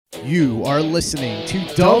You are listening to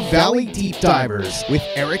Dove Valley Deep Divers with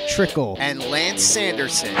Eric Trickle and Lance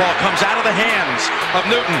Sanderson. Ball comes out of the hands of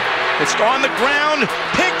Newton. It's on the ground,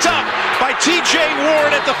 picked up by T.J.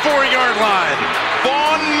 Ward at the 4-yard line.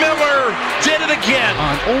 Vaughn Miller did it again.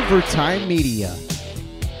 On Overtime Media.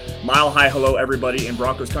 Mile high hello, everybody in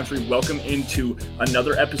Broncos country. Welcome into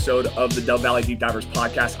another episode of the Dove Valley Deep Divers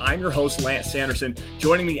podcast. I'm your host, Lance Sanderson.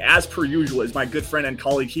 Joining me, as per usual, is my good friend and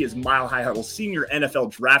colleague. He is Mile High Huddle senior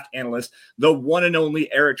NFL draft analyst, the one and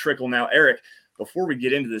only Eric Trickle. Now, Eric, before we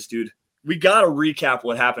get into this, dude, we got to recap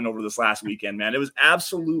what happened over this last weekend, man. It was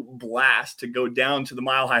absolute blast to go down to the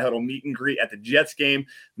Mile High Huddle meet and greet at the Jets game,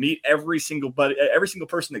 meet every single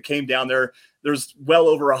person that came down there. There's well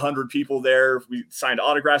over 100 people there. We signed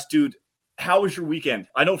autographs. Dude, how was your weekend?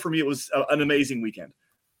 I know for me, it was an amazing weekend.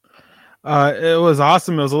 It was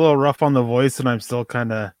awesome. It was a little rough on the voice, and I'm still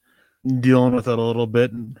kind of dealing with it a little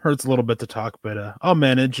bit. It hurts a little bit to talk, but I'll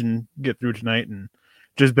manage and get through tonight, and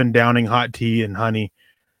just been downing hot tea and honey.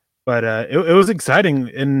 But it was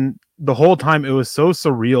exciting, and the whole time it was so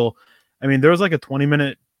surreal. I mean, there was like a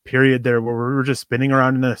 20-minute period there where we were just spinning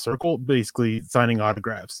around in a circle, basically signing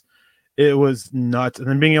autographs. It was nuts. And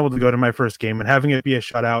then being able to go to my first game and having it be a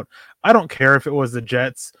shutout, I don't care if it was the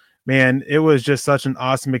Jets. Man, it was just such an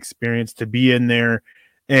awesome experience to be in there.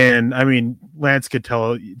 And, I mean, Lance could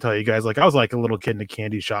tell you guys, like, I was like a little kid in a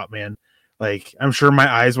candy shop, man. Like, I'm sure my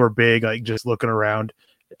eyes were big, like, just looking around.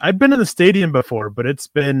 I'd been in the stadium before, but it's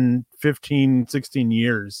been 15, 16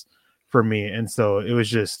 years for me. And so it was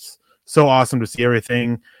just so awesome to see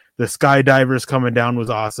everything. The skydivers coming down was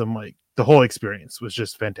awesome. Like, the whole experience was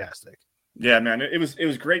just fantastic. Yeah, man, it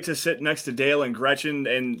was great to sit next to Dale and Gretchen,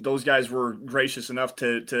 and those guys were gracious enough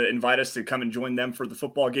to invite us to come and join them for the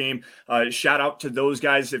football game. Shout out to those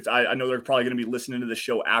guys. If I know they're probably going to be listening to the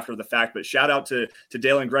show after the fact, but shout out to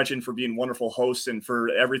Dale and Gretchen for being wonderful hosts and for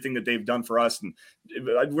everything that they've done for us. And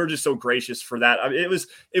we're just so gracious for that. I mean,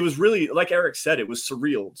 it was really, like Eric said, it was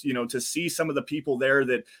surreal, you know, to see some of the people there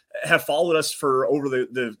that have followed us for over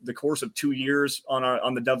the course of 2 years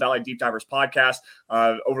on the Dove Valley Deep Divers podcast,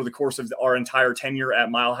 over the course of our entire tenure at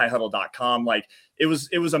milehighhuddle.com. Like, it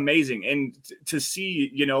was amazing. And to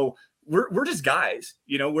see, you know, we're just guys,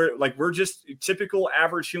 you know, we're just typical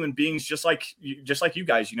average human beings, just like you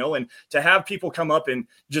guys, you know, and to have people come up and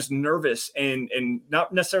just nervous and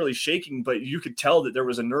not necessarily shaking, but you could tell that there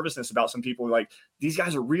was a nervousness about some people. Like, these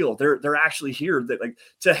guys are real. They're actually here. That, like,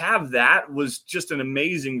 to have that was just an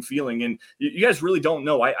amazing feeling. And you guys really don't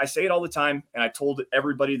know. I say it all the time, and I told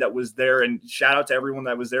everybody that was there, and shout out to everyone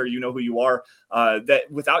that was there. You know who you are. That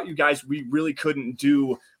without you guys, we really couldn't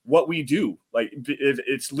do what we do. Like,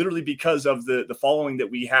 it's literally because of the following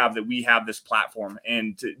that we have this platform,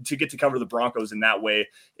 and to get to cover the Broncos in that way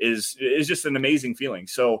is just an amazing feeling.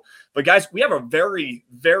 So, but guys, we have a very,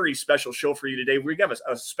 very special show for you today. We have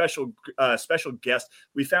a special guest.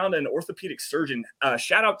 We found an orthopedic surgeon.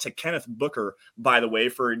 Shout out to Kenneth Booker, by the way,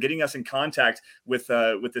 for getting us in contact with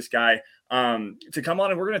this guy to come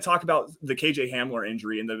on, and we're going to talk about the KJ Hamler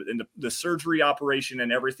injury and the surgery operation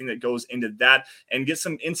and everything that goes into that, and get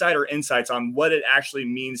some insider insights on what it actually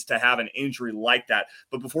means to have an injury like that.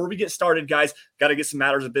 But before we get started, guys, got to get some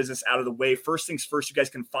matters of business out of the way. First things first, you guys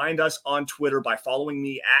can find us on Twitter by following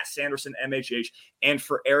me at SandersonMHH, and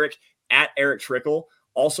for Eric at Eric Trickle.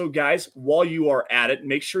 Also, guys, while you are at it,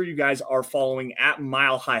 make sure you guys are following at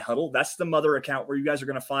Mile High Huddle. That's the mother account where you guys are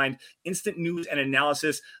going to find instant news and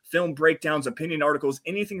analysis, film breakdowns, opinion articles,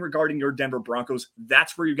 anything regarding your Denver Broncos.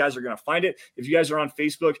 That's where you guys are going to find it. If you guys are on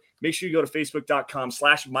Facebook, make sure you go to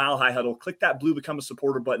facebook.com/Mile High Huddle. Click that blue Become a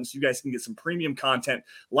Supporter button so you guys can get some premium content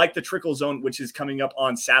like the Trickle Zone, which is coming up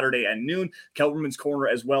on Saturday at noon, Kelberman's Corner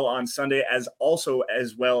as well on Sunday, as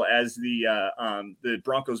well as the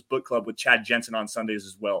Broncos Book Club with Chad Jensen on Sundays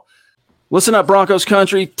as well. Listen up, Broncos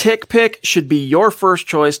country. TickPick should be your first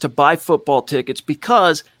choice to buy football tickets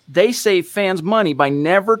because they save fans money by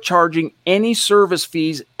never charging any service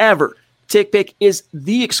fees ever. TickPick is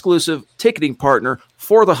the exclusive ticketing partner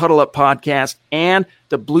for the Huddle Up podcast and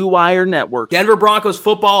the Blue Wire Network. Denver Broncos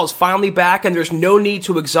football is finally back, and there's no need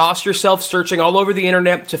to exhaust yourself searching all over the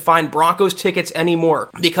internet to find Broncos tickets anymore,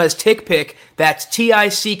 because TickPick, that's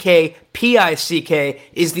TickPick,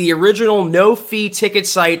 is the original no-fee ticket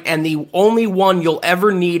site and the only one you'll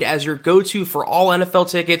ever need as your go-to for all NFL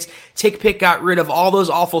tickets. TickPick got rid of all those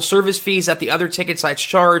awful service fees that the other ticket sites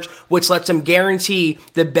charge, which lets them guarantee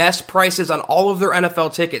the best prices on all of their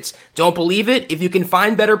NFL tickets. Don't believe it? If you can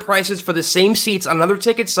find better prices for the same seats on other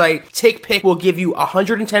ticket site, TickPick will give you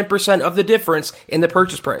 110% of the difference in the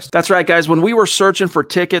purchase price. That's right, guys. When we were searching for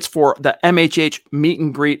tickets for the MHH meet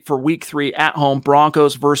and greet for week 3 at home,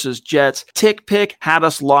 Broncos versus Jets, TickPick had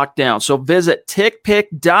us locked down. So visit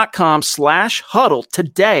tickpick.com/huddle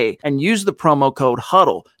today and use the promo code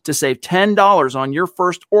HUDDLE to save $10 on your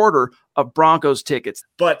first order of Broncos tickets.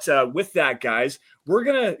 But with that, guys, we're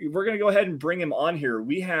gonna go ahead and bring him on here.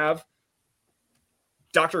 We have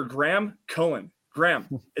Dr. Graham Cohen.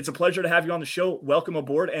 Graham, it's a pleasure to have you on the show. Welcome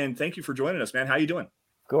aboard, and thank you for joining us, man. How you doing?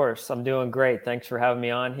 Of course, I'm doing great. Thanks for having me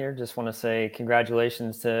on here. Just want to say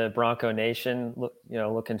congratulations to Bronco Nation.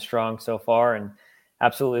 Looking strong so far, and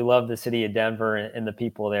absolutely love the city of Denver and the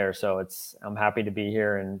people there. So I'm happy to be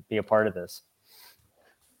here and be a part of this.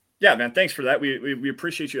 Yeah, man. Thanks for that. We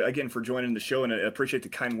appreciate you again for joining the show, and I appreciate the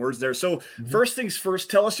kind words there. So First things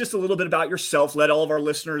first, tell us just a little bit about yourself. Let all of our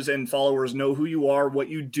listeners and followers know who you are, what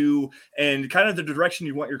you do, and kind of the direction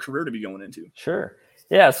you want your career to be going into. Sure.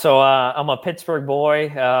 Yeah. So I'm a Pittsburgh boy,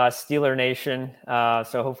 Steeler Nation.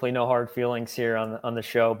 So hopefully no hard feelings here on the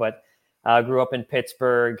show, but I grew up in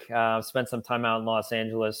Pittsburgh, spent some time out in Los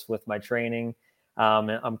Angeles with my training.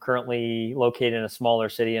 I'm currently located in a smaller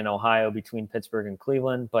city in Ohio between Pittsburgh and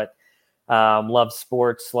Cleveland, but love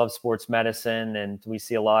sports medicine, and we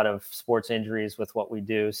see a lot of sports injuries with what we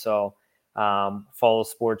do. So follow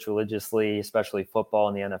sports religiously, especially football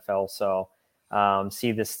and the NFL. So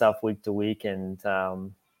see this stuff week to week, and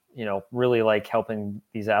really like helping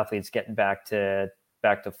these athletes getting back to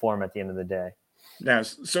form at the end of the day. Now,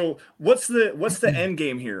 so what's the end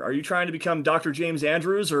game here? Are you trying to become Dr. James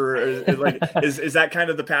Andrews, or is that kind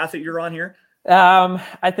of the path that you're on here?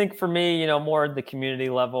 I think for me, more at the community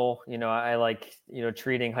level, I like,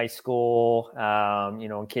 treating high school,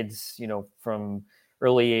 kids, from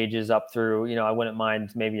early ages up through, I wouldn't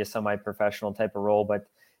mind maybe a semi-professional type of role, but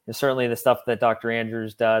certainly the stuff that Dr.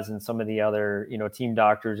 Andrews does and some of the other, team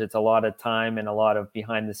doctors, it's a lot of time and a lot of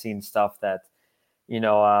behind the scenes stuff that, you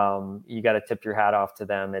got to tip your hat off to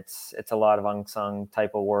them. It's a lot of unsung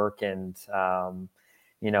type of work, and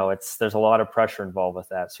there's a lot of pressure involved with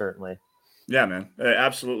that, certainly. Yeah, man.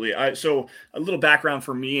 Absolutely. So a little background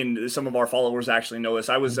for me, and some of our followers actually know this.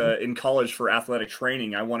 I was in college for athletic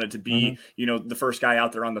training. I wanted to be, the first guy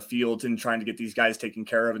out there on the field and trying to get these guys taken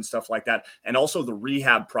care of and stuff like that. And also the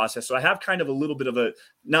rehab process. So I have kind of a little bit of a,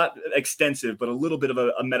 not extensive, but a little bit of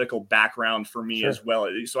a medical background for me as well.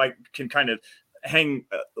 So I can kind of hang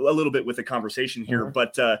a little bit with the conversation here,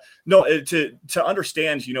 but to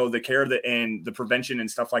understand, the care and the prevention and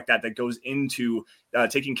stuff like that goes into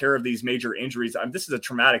taking care of these major injuries. This is a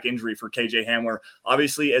traumatic injury for KJ Hamler.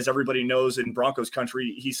 Obviously, as everybody knows, in Broncos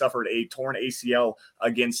country, he suffered a torn ACL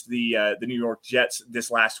against the New York Jets this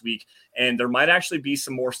last week, and there might actually be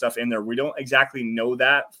some more stuff in there. We don't exactly know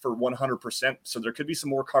that for 100%, so there could be some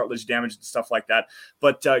more cartilage damage and stuff like that.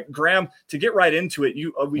 But Graham, to get right into it,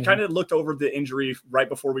 we kind of looked over the injury right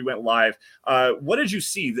before we went live. What did you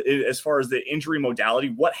see as far as the injury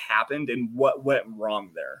modality? What happened and what went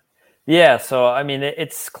wrong there? Yeah, so I mean,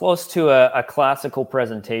 it's close to a classical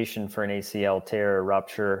presentation for an ACL tear or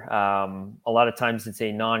rupture. A lot of times it's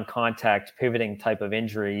a non-contact pivoting type of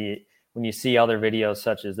injury. When you see other videos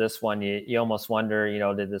such as this one, you almost wonder,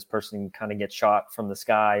 did this person kind of get shot from the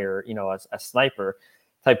sky, or, a sniper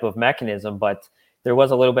type of mechanism? But there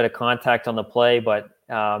was a little bit of contact on the play, but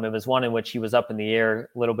it was one in which he was up in the air,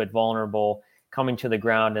 a little bit vulnerable, coming to the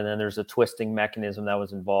ground, and then there's a twisting mechanism that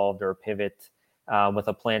was involved, or a pivot with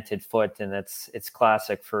a planted foot, and it's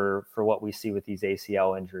classic for what we see with these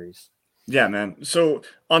ACL injuries. Yeah, man. So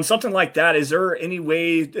on something like that, is there any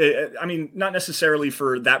way, not necessarily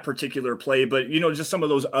for that particular play, but, just some of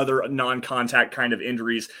those other non-contact kind of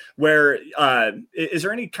injuries where, is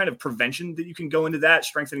there any kind of prevention that you can go into that,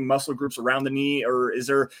 strengthening muscle groups around the knee, or is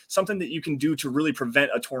there something that you can do to really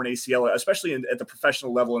prevent a torn ACL, especially at the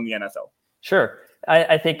professional level in the NFL? Sure.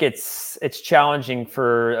 I think it's challenging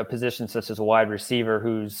for a position such as a wide receiver,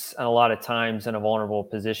 who's a lot of times in a vulnerable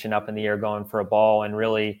position up in the air going for a ball, and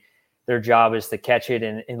really their job is to catch it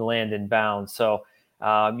and land in bounds. So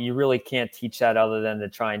you really can't teach that other than to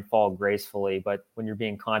try and fall gracefully. But when you're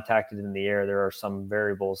being contacted in the air, there are some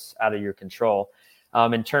variables out of your control.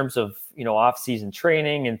 In terms of, off-season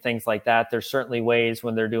training and things like that, there's certainly ways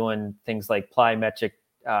when they're doing things like plyometric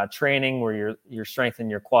training, where you're strengthening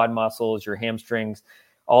your quad muscles, your hamstrings,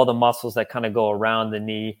 all the muscles that kind of go around the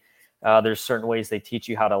knee. There's certain ways they teach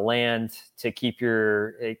you how to land to keep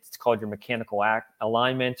it's called your mechanical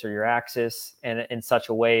alignment, or your axis, and in such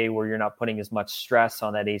a way where you're not putting as much stress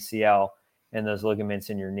on that ACL and those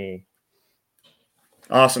ligaments in your knee.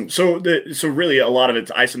 Awesome. So really a lot of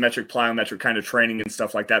it's isometric, plyometric kind of training and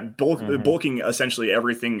stuff like that, bulking essentially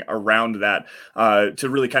everything around that to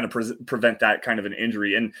really kind of prevent that kind of an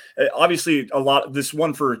injury. And obviously this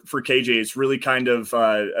one for KJ is really kind of,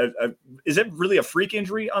 is it really a freak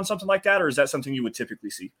injury on something like that? Or is that something you would typically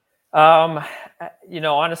see?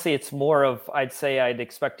 Honestly, it's more of, I'd say I'd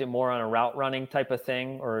expect it more on a route running type of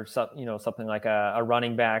thing, or something like a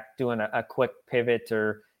running back doing a quick pivot,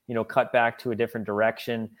 or, cut back to a different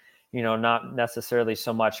direction, not necessarily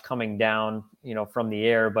so much coming down, from the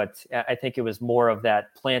air, but I think it was more of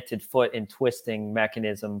that planted foot and twisting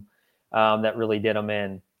mechanism that really did him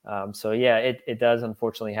in. So yeah, it does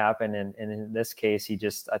unfortunately happen. And in this case,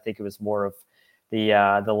 I think it was more of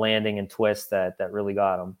the landing and twist that really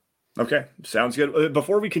got him. Okay, sounds good.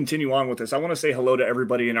 Before we continue on with this, I want to say hello to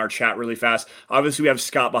everybody in our chat really fast. Obviously, we have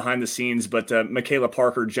Scott behind the scenes, but Michaela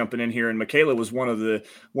Parker jumping in here, and Michaela was one of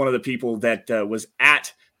the people that was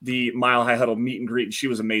at the Mile High Huddle meet and greet, and she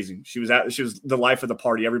was amazing. She was the life of the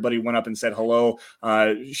party. Everybody went up and said hello.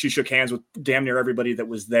 She shook hands with damn near everybody that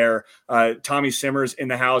was there. Tommy Simmers in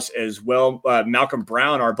the house as well. Malcolm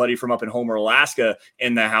Brown, our buddy from up in Homer, Alaska,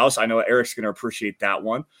 in the house. I know Eric's going to appreciate that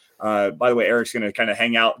one. By the way, Eric's going to kind of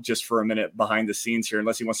hang out just for a minute behind the scenes here,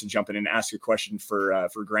 unless he wants to jump in and ask a question for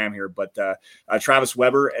Graham here. But Travis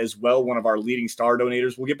Weber as well, one of our leading star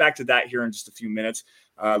donators. We'll get back to that here in just a few minutes.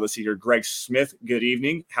 Let's see here. Greg Smith, good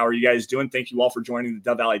evening. How are you guys doing? Thank you all for joining the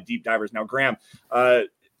Dove Valley Deep Divers. Now, Graham,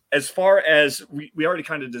 as far as we already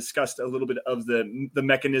kind of discussed a little bit of the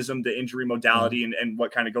mechanism, the injury modality, and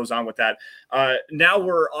what kind of goes on with that. Now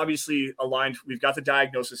we're obviously aligned. We've got the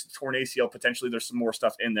diagnosis, torn ACL, potentially there's some more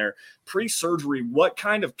stuff in there. Pre-surgery, what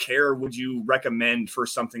kind of care would you recommend for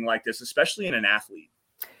something like this, especially in an athlete?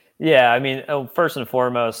 Yeah, I mean, first and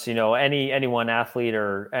foremost, any one athlete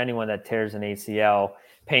or anyone that tears an ACL,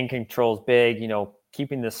 pain control is big,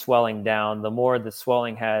 keeping the swelling down. The more the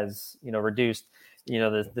swelling has, reduced,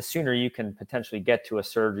 the sooner you can potentially get to a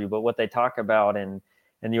surgery. But what they talk about in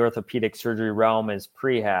the orthopedic surgery realm is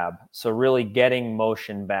prehab. So really getting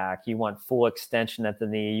motion back. You want full extension at the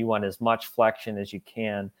knee. You want as much flexion as you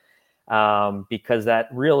can, because that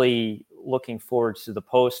really, looking forward to the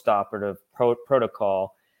post-operative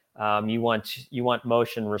protocol, you want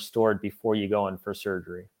motion restored before you go in for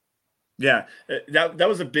surgery. Yeah, that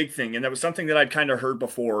was a big thing. And that was something that I'd kind of heard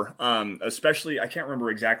before, especially, I can't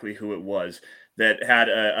remember exactly who it was that had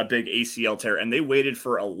a big ACL tear, and they waited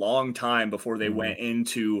for a long time before they went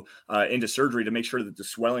into surgery to make sure that the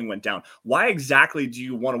swelling went down. Why exactly do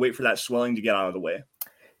you want to wait for that swelling to get out of the way?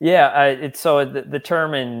 Yeah, the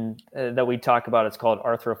term that we talk about, it's called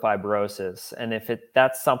arthrofibrosis. And if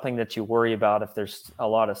that's something that you worry about, if there's a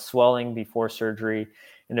lot of swelling before surgery,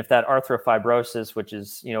 and if that arthrofibrosis, which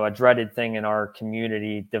is, a dreaded thing in our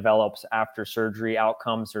community, develops after surgery,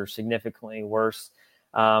 outcomes are significantly worse.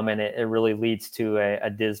 And it really leads to a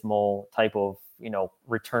dismal type of,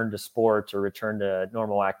 return to sports or return to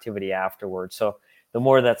normal activity afterwards. So the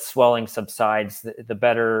more that swelling subsides, the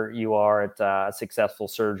better you are at a successful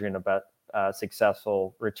surgery and a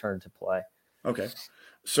successful return to play. Okay.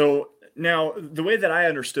 So now the way that I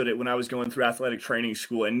understood it when I was going through athletic training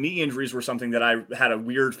school, and knee injuries were something that I had a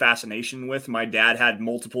weird fascination with. My dad had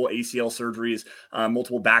multiple ACL surgeries,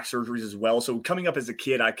 multiple back surgeries as well. So coming up as a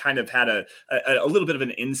kid, I kind of had a little bit of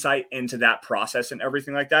an insight into that process and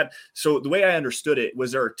everything like that. So the way I understood it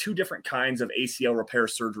was there are two different kinds of ACL repair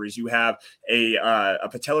surgeries. You have a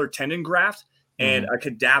patellar tendon graft and a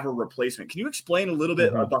cadaver replacement. Can you explain a little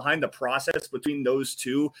bit behind the process between those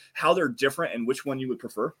two, how they're different and which one you would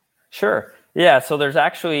prefer? Sure. Yeah. So there's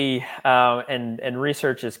actually, and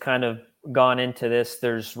research has kind of gone into this.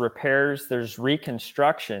 There's repairs, there's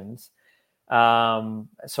reconstructions. So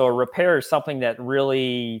a repair is something that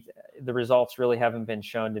really, the results really haven't been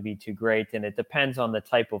shown to be too great. And it depends on the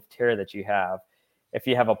type of tear that you have. If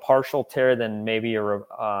you have a partial tear, then maybe a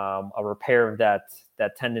repair of that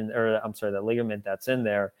tendon, that ligament that's in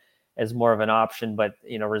there is more of an option, but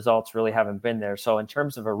results really haven't been there. So in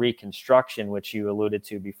terms of a reconstruction, which you alluded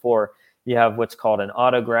to before, you have what's called an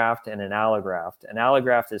autograft and an allograft. An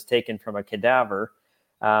allograft is taken from a cadaver,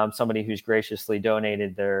 somebody who's graciously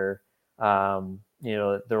donated their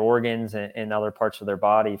organs and other parts of their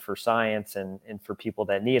body for science and for people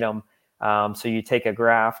that need them. So you take a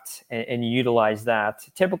graft and you utilize that.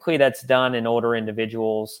 Typically that's done in older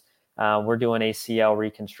individuals. We're doing ACL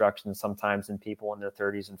reconstruction sometimes in people in their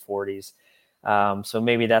 30s and 40s. So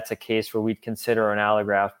maybe that's a case where we'd consider an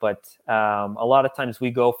allograft, but a lot of times we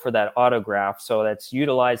go for that autograft. So that's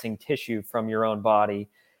utilizing tissue from your own body.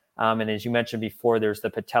 And as you mentioned before, there's the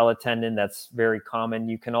patella tendon. That's very common.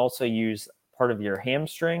 You can also use part of your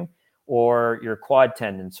hamstring or your quad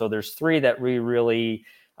tendon. So there's three that we really,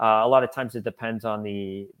 a lot of times it depends on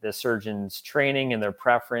the surgeon's training and their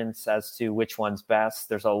preference as to which one's best.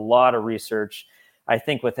 There's a lot of research. I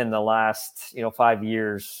think within the last 5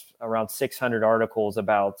 years, around 600 articles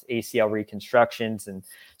about ACL reconstructions and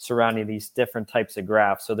surrounding these different types of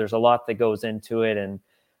grafts. So there's a lot that goes into it. And,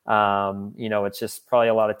 it's just probably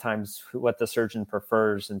a lot of times what the surgeon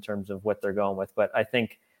prefers in terms of what they're going with. But I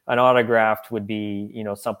think an autograft would be,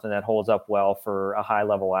 something that holds up well for a high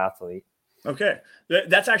level athlete. Okay,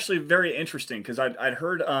 that's actually very interesting because I'd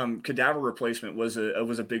heard cadaver replacement was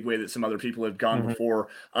a big way that some other people had gone before.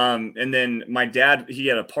 And then my dad, he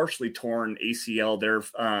had a partially torn ACL there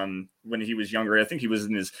when he was younger. I think he was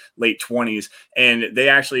in his late 20s, and they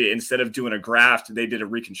actually, instead of doing a graft, they did a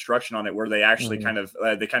reconstruction on it where they actually kind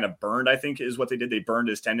of burned. I think is what they did. They burned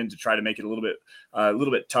his tendon to try to make it a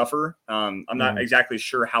little bit tougher. I'm not exactly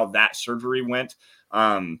sure how that surgery went.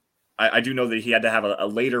 I do know that he had to have a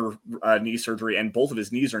later knee surgery, and both of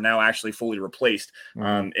his knees are now actually fully replaced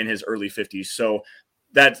in his early 50s. So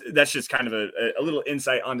that's just kind of a little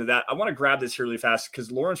insight onto that. I want to grab this here really fast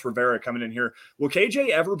because Lawrence Rivera coming in here. Will KJ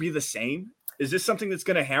ever be the same? Is this something that's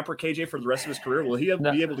going to hamper KJ for the rest of his career? Will he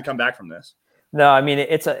be able to come back from this? No, I mean,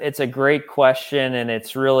 it's a great question, and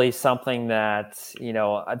it's really something that,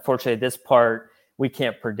 unfortunately, this part we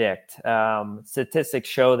can't predict. Statistics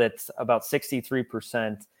show that about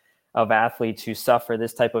 63% of athletes who suffer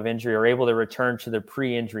this type of injury are able to return to their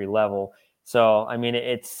pre-injury level. So, I mean,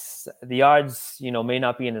 it's the odds, may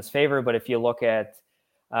not be in his favor, but if you look at,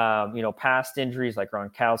 past injuries like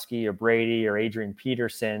Gronkowski or Brady or Adrian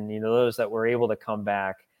Peterson, those that were able to come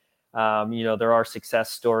back, there are success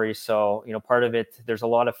stories. So, part of it, there's a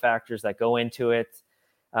lot of factors that go into it.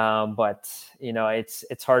 But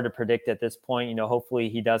it's hard to predict at this point. Hopefully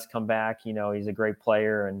he does come back. He's a great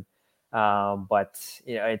player, and but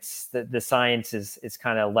it's the science is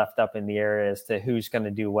kind of left up in the air as to who's going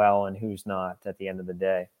to do well and who's not at the end of the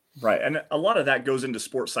day. Right. And a lot of that goes into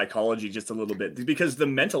sports psychology just a little bit, because the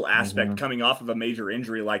mental aspect coming off of a major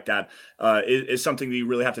injury like that is something that you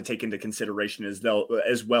really have to take into consideration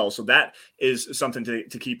as well. So that is something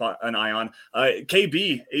to keep an eye on.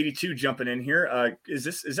 KB82 jumping in here. Is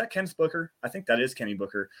that Kenneth Booker? I think that is Kenny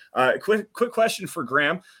Booker. Quick question for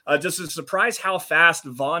Graham. Does it surprise how fast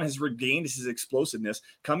Vaughn has regained his explosiveness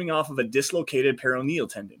coming off of a dislocated peroneal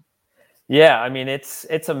tendon? Yeah, I mean,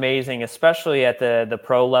 it's amazing, especially at the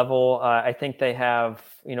pro level. I think they have,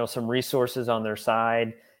 some resources on their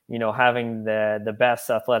side, having the best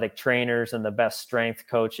athletic trainers and the best strength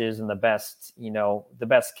coaches and the best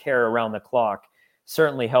care around the clock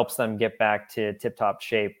certainly helps them get back to tip-top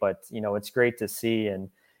shape. But, it's great to see. And,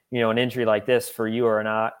 an injury like this for you or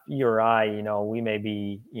I, we may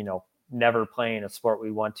be, never playing a sport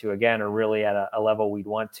we want to again, or really at a level we'd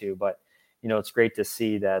want to. But it's great to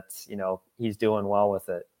see that, he's doing well with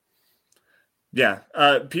it. Yeah.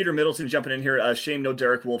 Peter Middleton jumping in here. Shame no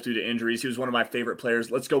Derek Wolfe due to injuries. He was one of my favorite players.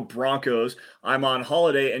 Let's go Broncos. I'm on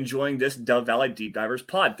holiday enjoying this Dove Valley Deep Divers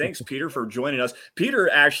pod. Thanks, Peter, for joining us. Peter,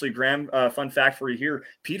 actually, Graham, fun fact for you here.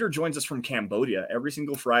 Peter joins us from Cambodia every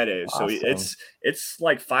single Friday. Awesome. So it's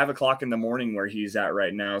like 5:00 in the morning where he's at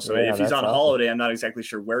right now. So if he's on holiday, I'm not exactly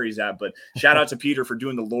sure where he's at, but shout out to Peter for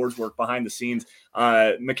doing the Lord's work behind the scenes.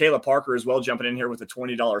 Michaela Parker as well jumping in here with a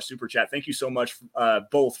 $20 super chat. Thank you so much,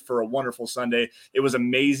 both, for a wonderful Sunday. It was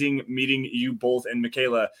amazing meeting you both, and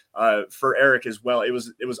Michaela, for Eric as well. It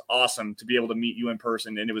was awesome to be able to meet you in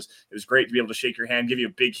person, and it was great to be able to shake your hand, give you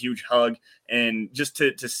a big, huge hug, and just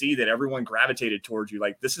to see that everyone gravitated towards you.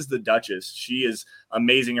 Like, this is the Duchess. She is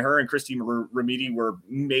amazing. Her and Christy Remedi were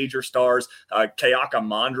major stars. Kayaka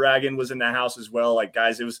Mondragon was in the house as well. Like,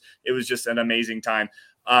 guys, it was just an amazing time.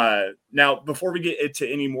 Now, before we get into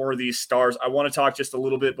any more of these stars, I want to talk just a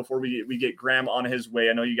little bit before we get Graham on his way.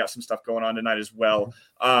 I know you got some stuff going on tonight as well.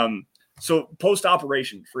 So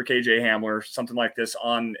post-operation for KJ Hamler, something like this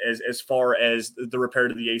on as far as the repair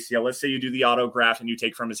to the ACL. Let's say you do the autograft and you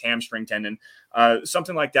take from his hamstring tendon,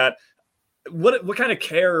 something like that. What kind of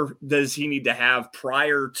care does he need to have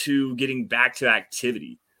prior to getting back to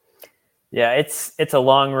activity? Yeah, it's a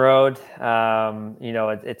long road.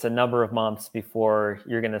 It's a number of months before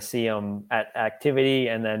you're going to see him at activity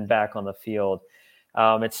and then back on the field.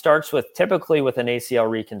 It starts typically with an ACL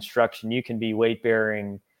reconstruction. You can be weight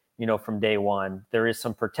bearing, from day one. There is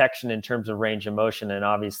some protection in terms of range of motion and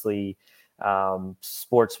obviously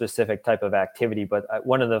sport specific type of activity. But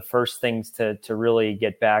one of the first things to really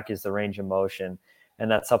get back is the range of motion. And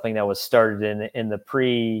that's something that was started in the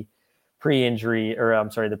pre-injury,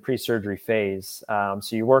 the pre-surgery phase. So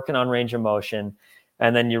you're working on range of motion,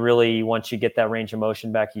 and then you really, once you get that range of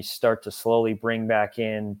motion back, you start to slowly bring back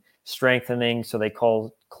in strengthening. So they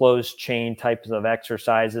call closed chain types of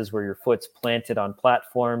exercises where your foot's planted on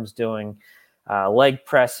platforms, doing leg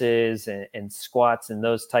presses and squats and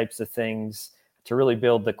those types of things to really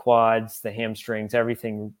build the quads, the hamstrings,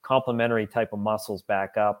 everything, complementary type of muscles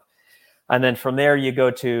back up. And then from there, you go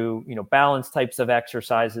to, balance types of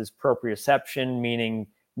exercises, proprioception, meaning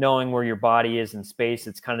knowing where your body is in space.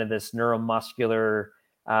 It's kind of this neuromuscular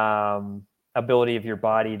ability of your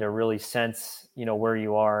body to really sense, where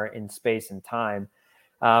you are in space and time.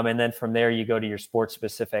 And then from there, you go to your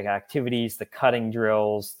sports-specific activities, the cutting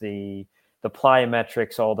drills, the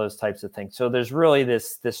plyometrics, all those types of things. So there's really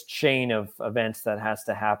this chain of events that has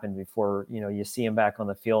to happen before, you see him back on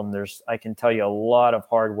the field. And I can tell you, a lot of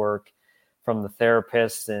hard work from the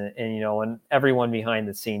therapists and everyone behind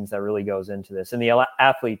the scenes that really goes into this, and the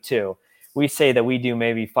athlete too. We say that we do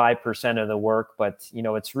maybe 5% of the work, but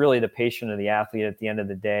it's really the patient or the athlete at the end of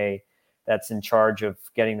the day that's in charge of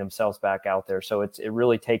getting themselves back out there. So it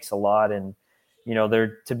really takes a lot, and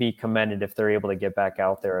they're to be commended if they're able to get back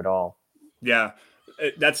out there at all. Yeah,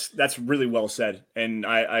 that's really well said. And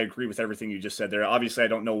I agree with everything you just said there. Obviously, I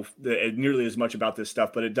don't know nearly as much about this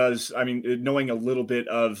stuff, but it does. I mean, knowing a little bit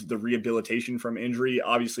of the rehabilitation from injury,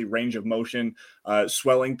 obviously range of motion,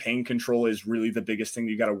 swelling, pain control is really the biggest thing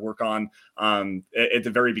you got to work on at the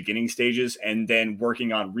very beginning stages, and then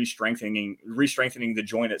working on re-strengthening the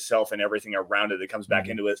joint itself and everything around it that comes back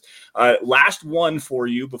into it. Last one for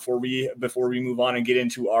you before we move on and get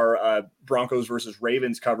into our Broncos versus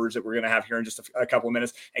Ravens coverage that we're going to have here in just a couple of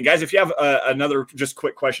minutes. And guys, if you have another just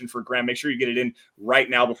quick question for Graham, make sure you get it in right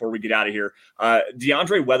now before we get out of here.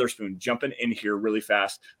 DeAndre Weatherspoon jumping in here really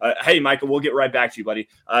fast. Hey, Michael, we'll get right back to you, buddy.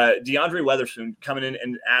 DeAndre Weatherspoon coming in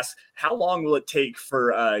and asks, how long will it take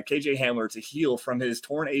for KJ Hamler to heal from his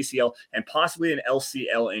torn ACL and possibly an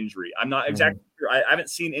LCL injury? I'm not exactly sure. I haven't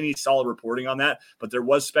seen any solid reporting on that, but there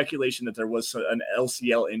was speculation that there was an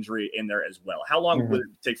LCL injury in there as well. How long would it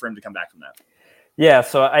take for him to come back from that? Yeah,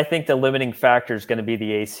 so I think the limiting factor is going to be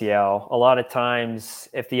the ACL. A lot of times,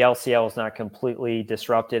 if the LCL is not completely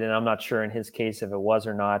disrupted, and I'm not sure in his case if it was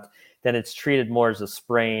or not, then it's treated more as a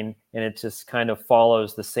sprain, and it just kind of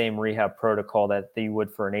follows the same rehab protocol that you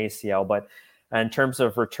would for an ACL. But in terms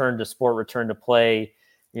of return to sport, return to play,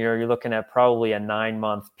 you're looking at probably a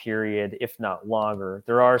 9-month period, if not longer.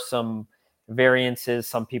 There are some variances.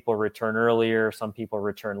 Some people return earlier, some people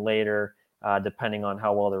return later. Depending on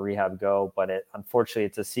how well the rehab go. But unfortunately,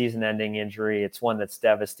 it's a season-ending injury. It's one that's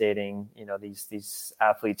devastating. These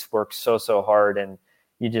athletes work so hard, and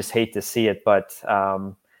you just hate to see it. But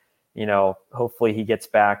hopefully he gets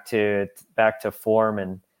back to form.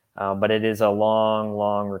 And but it is a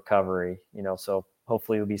long recovery. So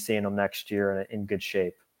hopefully we'll be seeing him next year in good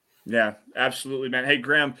shape. Yeah, absolutely, man. Hey,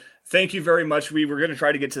 Graham, thank you very much. We were going to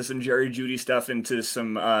try to get to some Jerry Jeudy stuff and to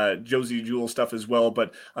some Josie Jewell stuff as well,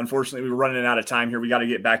 but unfortunately, we were running out of time here. We got to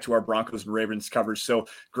get back to our Broncos and Ravens coverage. So,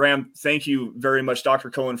 Graham, thank you very much,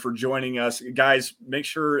 Dr. Cohen, for joining us. Guys, make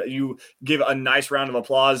sure you give a nice round of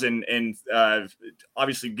applause and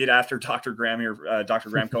obviously get after Dr. Graham here, Dr.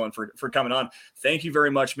 Graham Cohen, for coming on. Thank you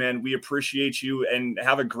very much, man. We appreciate you, and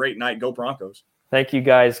have a great night. Go Broncos. Thank you,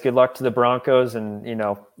 guys. Good luck to the Broncos, and,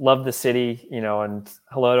 love the city, and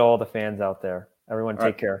hello to all the fans out there. Everyone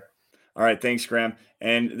take care. All right. Thanks, Graham.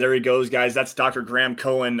 And there he goes, guys. That's Dr. Graham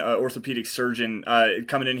Cohen, orthopedic surgeon,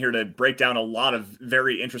 coming in here to break down a lot of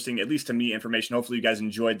very interesting, at least to me, information. Hopefully you guys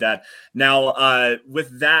enjoyed that. Now,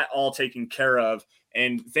 with that all taken care of,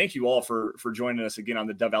 and thank you all for joining us again on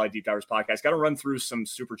the Dove Valley Deep Divers podcast. Got to run through some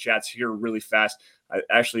super chats here really fast.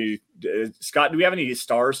 Actually, Scott, do we have any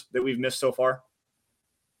stars that we've missed so far?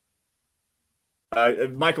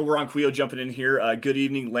 Michael Ronquillo jumping in here. Good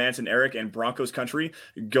evening, Lance and Eric and Broncos country.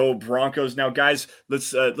 Go Broncos. Now, guys,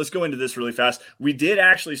 let's go into this really fast. We did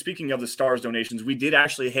actually, speaking of the stars donations, we did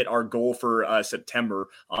actually hit our goal for September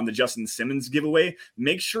on the Justin Simmons giveaway.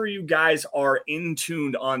 Make sure you guys are in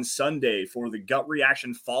tuned on Sunday for the gut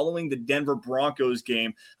reaction following the Denver Broncos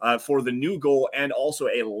game for the new goal, and also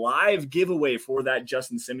a live giveaway for that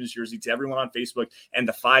Justin Simmons jersey to everyone on Facebook and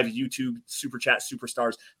the 5 YouTube Super Chat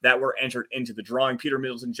superstars that were entered into the draw. Peter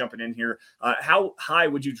Middleton jumping in here. How high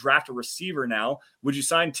would you draft a receiver now? Would you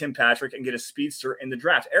sign Tim Patrick and get a speedster in the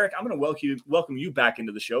draft? Eric, I'm going to welcome you back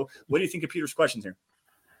into the show. What do you think of Peter's questions here?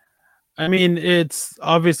 I mean, it's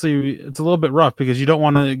a little bit rough because you don't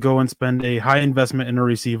want to go and spend a high investment in a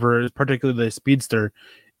receiver, particularly the speedster,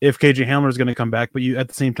 if KJ Hamler is going to come back. But at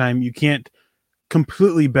the same time, you can't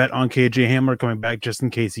completely bet on KJ Hamler coming back just in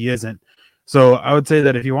case he isn't. So I would say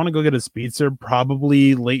that if you want to go get a speedster,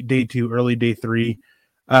 probably late day 2, early day 3.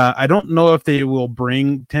 I don't know if they will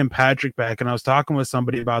bring Tim Patrick back. And I was talking with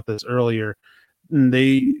somebody about this earlier.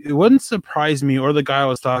 it wouldn't surprise me or the guy I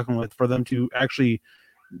was talking with for them to actually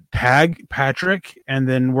tag Patrick and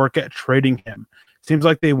then work at trading him. Seems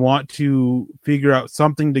like they want to figure out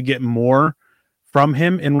something to get more from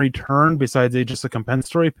him in return besides just a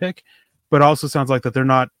compensatory pick, but also sounds like that they're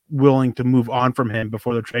not willing to move on from him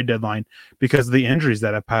before the trade deadline because of the injuries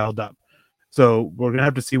that have piled up. So we're going to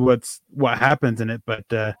have to see what happens in it. But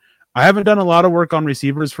I haven't done a lot of work on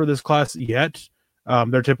receivers for this class yet.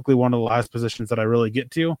 They're typically one of the last positions that I really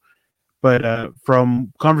get to. But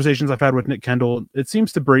from conversations I've had with Nick Kendall, it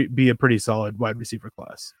seems to be a pretty solid wide receiver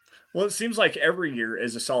class. Well, it seems like every year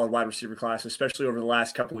is a solid wide receiver class, especially over the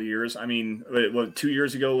last couple of years. I mean, 2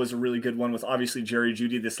 years ago was a really good one with obviously Jerry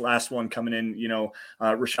Jeudy. This last one coming in,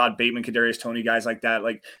 Rashad Bateman, Kadarius Toney, guys like that.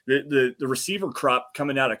 Like the receiver crop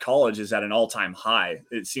coming out of college is at an all-time high.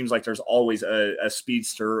 It seems like there's always a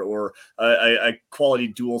speedster or a quality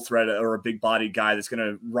dual threat or a big body guy that's going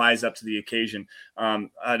to rise up to the occasion. And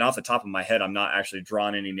off the top of my head, I'm not actually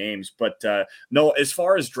drawing any names, but no, as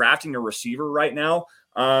far as drafting a receiver right now,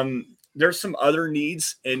 there's some other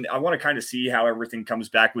needs, and I want to kind of see how everything comes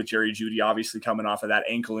back with Jerry Jeudy, obviously coming off of that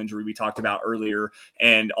ankle injury we talked about earlier,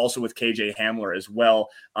 and also with KJ Hamler as well.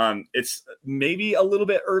 It's maybe a little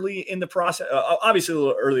bit early in the process, obviously a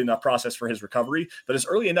little early in the process for his recovery, but it's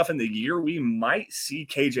early enough in the year we might see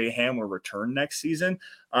KJ Hamler return next season.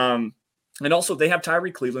 And also, they have Tyree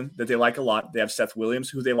Cleveland that they like a lot. They have Seth Williams,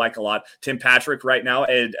 who they like a lot. Tim Patrick right now,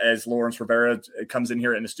 as Lawrence Rivera comes in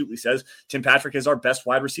here and astutely says, Tim Patrick is our best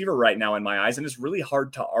wide receiver right now in my eyes, and it's really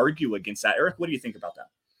hard to argue against that. Eric, what do you think about that?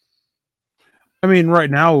 I mean, right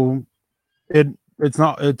now, it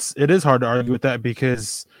is hard to argue with that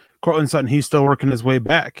because Courtland Sutton, he's still working his way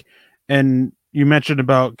back. And you mentioned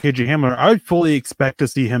about KJ Hamler. I would fully expect to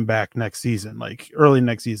see him back next season, like early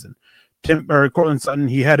next season. Courtland Sutton,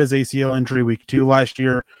 he had his ACL injury week 2 last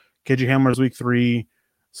year. KJ Hamler's week 3.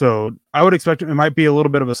 So I would expect it might be a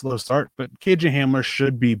little bit of a slow start, but KJ Hamler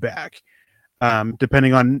should be back,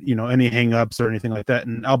 depending on any hang-ups or anything like that.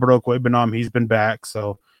 And Albert Okwuegbunam, he's been back,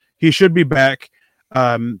 so he should be back.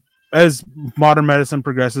 As modern medicine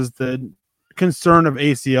progresses, the concern of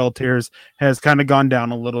ACL tears has kind of gone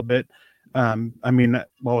down a little bit. I mean,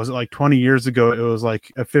 what was it, like 20 years ago? It was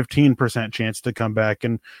like a 15% chance to come back,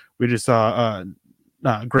 and we just saw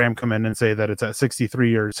Graham come in and say that it's at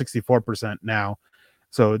 63 or 64% now.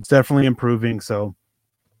 So it's definitely improving. So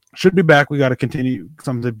should be back. We got to continue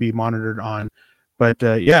something to be monitored on. But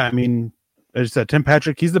yeah, I mean, as I said, Tim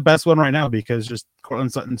Patrick, he's the best one right now because just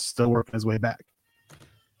Courtland Sutton's still working his way back.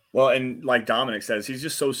 Well, and like Dominic says, he's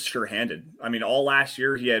just so sure-handed. I mean, all last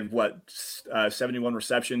year he had 71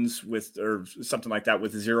 receptions or something like that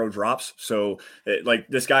with 0 drops. So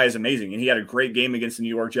this guy is amazing. And he had a great game against the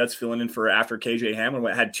New York Jets, filling in for after KJ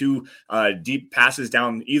Hamler had 2 deep passes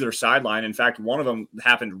down either sideline. In fact, one of them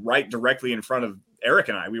happened right directly in front of Eric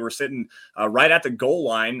and I. We were sitting right at the goal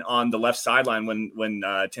line on the left sideline when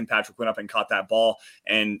Tim Patrick went up and caught that ball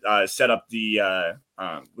and set up the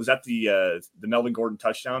was that the Melvin Gordon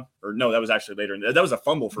touchdown? Or no, that was actually later. That was a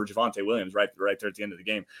fumble for Javonte Williams right there at the end of the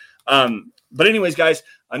game. But anyways, guys,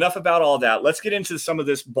 enough about all that. Let's get into some of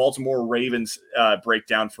this Baltimore Ravens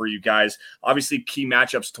breakdown for you guys. Obviously, key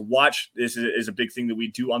matchups to watch. This is a big thing that we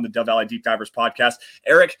do on the Dove Valley Deep Divers podcast.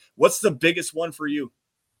 Eric, what's the biggest one for you?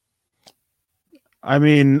 I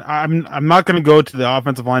mean, I'm not going to go to the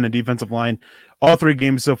offensive line and defensive line. All 3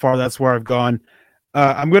 games so far, that's where I've gone.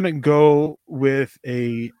 I'm going to go with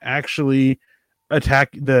attack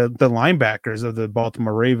the linebackers of the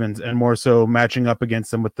Baltimore Ravens and more so matching up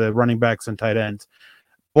against them with the running backs and tight ends.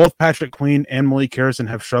 Both Patrick Queen and Malik Harrison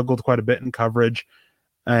have struggled quite a bit in coverage,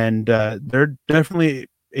 and they're definitely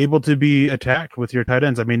able to be attacked with your tight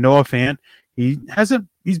ends. I mean, Noah Fant, he's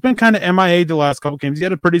been kind of MIA the last couple games. He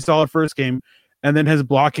had a pretty solid first game. And then his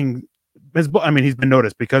blocking, he's been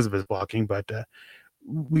noticed because of his blocking, but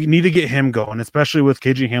we need to get him going, especially with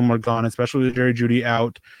KJ Hamler gone, especially with Jerry Jeudy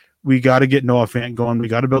out. We got to get Noah Fant going. We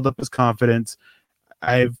got to build up his confidence.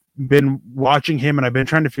 I've been watching him, and I've been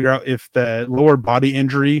trying to figure out if the lower body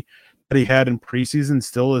injury that he had in preseason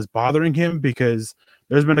still is bothering him, because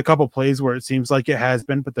there's been a couple plays where it seems like it has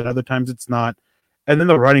been, but then other times it's not. And then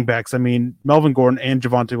the running backs, I mean, Melvin Gordon and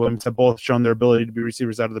Javonte Williams have both shown their ability to be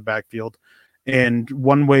receivers out of the backfield. And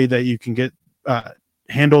one way that you can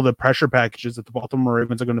handle the pressure packages that the Baltimore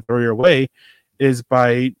Ravens are going to throw your way is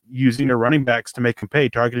by using your running backs to make them pay,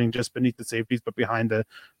 targeting just beneath the safeties, but behind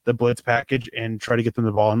the blitz package, and try to get them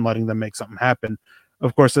the ball and letting them make something happen.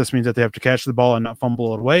 Of course, this means that they have to catch the ball and not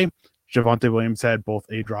fumble it away. Javonte Williams had both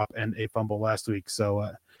a drop and a fumble last week. So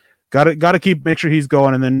got to make sure he's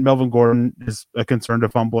going. And then Melvin Gordon is a concern to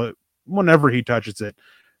fumble it whenever he touches it.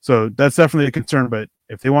 So that's definitely a concern. But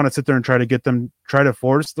if they want to sit there and try to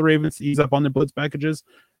force the Ravens to ease up on the blitz packages,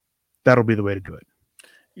 that'll be the way to do it.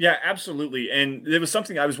 Yeah, absolutely. And there was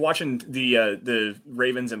something I was watching the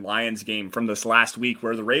Ravens and Lions game from this last week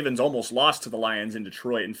where the Ravens almost lost to the Lions in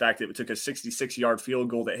Detroit. In fact, it took a 66-yard field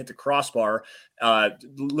goal that hit the crossbar,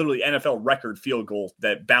 literally NFL record field goal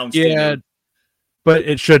that bounced. Yeah, but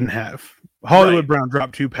it shouldn't have. Hollywood Brown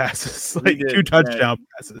dropped 2 passes, two touchdown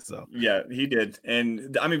passes. So yeah, he did.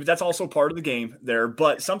 And I mean, that's also part of the game there.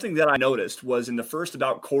 But something that I noticed was in the first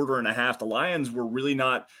about quarter and a half, the Lions were really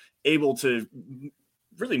not able to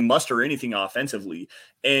really muster anything offensively.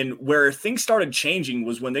 And where things started changing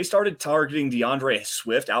was when they started targeting DeAndre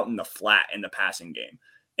Swift out in the flat in the passing game.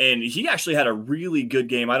 And he actually had a really good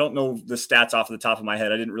game. I don't know the stats off the top of my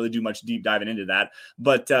head. I didn't really do much deep diving into that.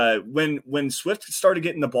 But when Swift started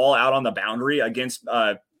getting the ball out on the boundary against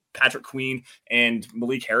Patrick Queen and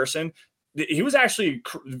Malik Harrison, he was actually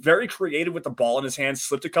very creative with the ball in his hands,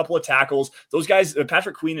 slipped a couple of tackles. Those guys,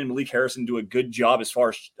 Patrick Queen and Malik Harrison, do a good job as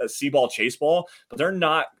far as see-ball, chase ball, but they're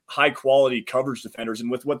not high-quality coverage defenders. And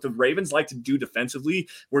with what the Ravens like to do defensively,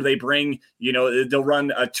 where they bring, they'll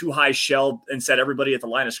run a too-high shell and set everybody at the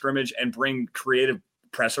line of scrimmage and bring creative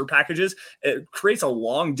presser packages, it creates a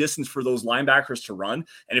long distance for those linebackers to run.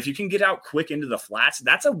 And if you can get out quick into the flats,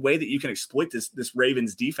 that's a way that you can exploit this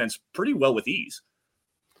Ravens defense pretty well with ease.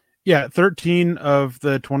 Yeah, 13 of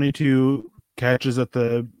the 22 catches that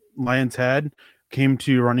the Lions had came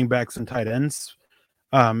to running backs and tight ends.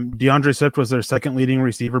 DeAndre Swift was their second leading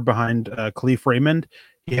receiver behind Khalif Raymond.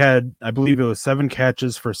 He had, I believe it was 7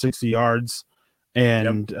 catches for 60 yards.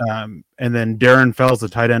 And then Darren Fells, the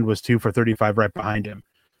tight end, was 2 for 35 right behind him.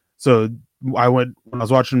 So when I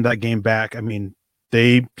was watching that game back, I mean,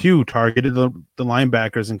 they too targeted the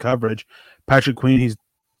linebackers in coverage. Patrick Queen, he's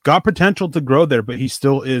got potential to grow there, but he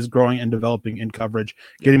still is growing and developing in coverage,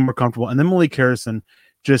 getting more comfortable. And then Malik Harrison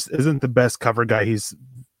just isn't the best cover guy. He's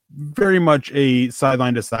very much a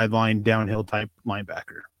sideline to sideline downhill type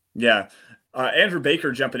linebacker. Yeah. Andrew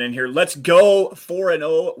Baker jumping in here. Let's go.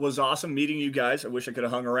 4-0 was awesome meeting you guys. I wish I could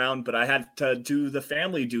have hung around, but I had to do the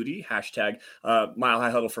family duty. Hashtag Mile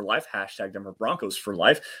High Huddle for life. Hashtag Denver Broncos for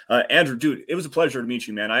life. Andrew, dude, it was a pleasure to meet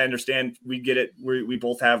you, man. I understand. We get it. We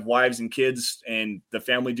both have wives and kids, and the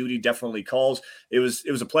family duty definitely calls. It was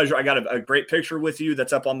a pleasure. I got a great picture with you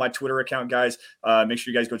that's up on my Twitter account, guys. Make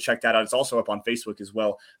sure you guys go check that out. It's also up on Facebook as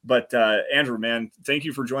well. But Andrew, man, thank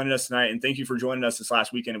you for joining us tonight, and thank you for joining us this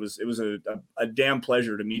last weekend. It was a damn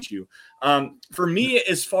pleasure to meet you. For me,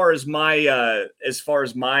 as far as my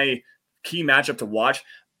key matchup to watch,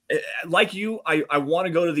 like you, I want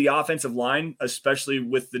to go to the offensive line, especially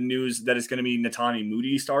with the news that it's going to be Netani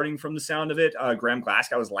Moody starting from the sound of it. Graham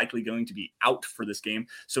Glasgow is likely going to be out for this game.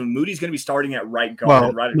 So Moody's going to be starting at right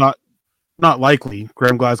guard. Not likely.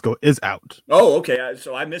 Graham Glasgow is out. Oh, okay.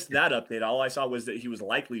 So I missed that update. All I saw was that he was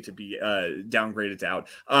likely to be downgraded to out.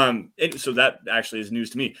 So that actually is news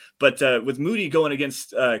to me. But with Moody going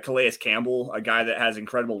against Calais Campbell, a guy that has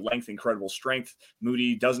incredible length, incredible strength.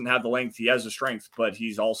 Moody doesn't have the length. He has the strength, but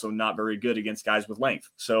he's also not very good against guys with length.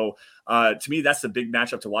 So to me, that's the big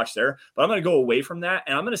matchup to watch there. But I'm going to go away from that,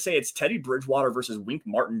 and I'm going to say it's Teddy Bridgewater versus Wink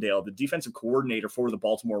Martindale, the defensive coordinator for the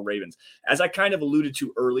Baltimore Ravens. As I kind of alluded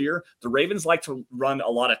to earlier, the Ravens like to run a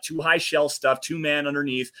lot of too high shell stuff, 2-man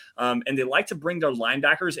underneath, and they like to bring their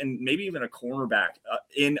linebackers and maybe even a cornerback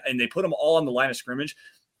in, and they put them all on the line of scrimmage.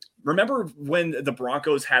 Remember when the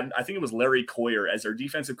Broncos had, I think it was Larry Coyer as their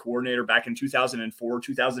defensive coordinator back in 2004,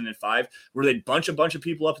 2005, where they'd bunch a bunch of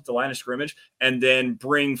people up at the line of scrimmage and then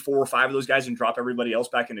bring 4 or 5 of those guys and drop everybody else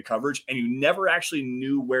back into coverage. And you never actually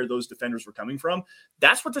knew where those defenders were coming from.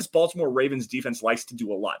 That's what this Baltimore Ravens defense likes to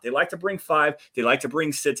do a lot. They like to bring 5. They like to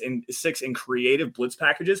bring 6 in creative blitz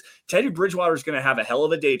packages. Teddy Bridgewater is going to have a hell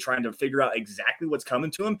of a day trying to figure out exactly what's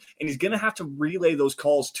coming to him. And he's going to have to relay those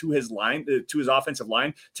calls to his line, to his offensive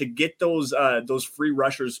line, to get those free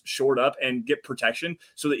rushers shored up and get protection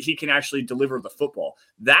so that he can actually deliver the football.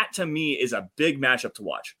 That to me is a big matchup to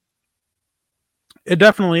watch. It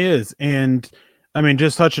definitely is. And I mean,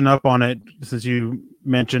 just touching up on it, since you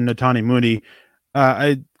mentioned Netani Moody,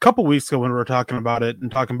 a couple weeks ago when we were talking about it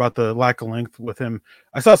and talking about the lack of length with him,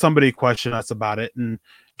 I saw somebody question us about it, and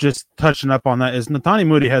just touching up on that is Netani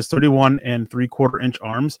Moody has 31 3/4 inch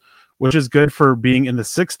arms, which is good for being in the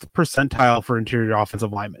 6th percentile for interior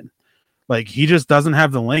offensive linemen. Like, he just doesn't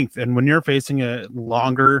have the length. And when you're facing a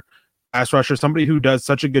longer pass rusher, somebody who does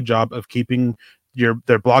such a good job of keeping their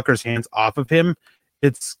blockers' hands off of him,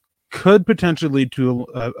 it's could potentially lead to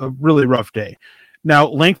a really rough day. Now,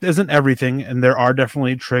 length isn't everything, and there are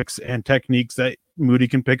definitely tricks and techniques that Moody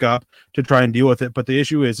can pick up to try and deal with it. But the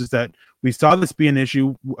issue is that We saw this be an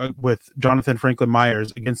issue with Jonathan Franklin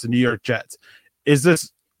Myers against the New York Jets. Is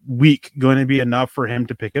this week going to be enough for him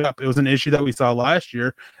to pick it up? It was an issue that we saw last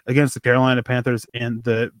year against the Carolina Panthers and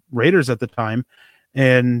the Raiders at the time,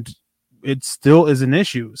 and it still is an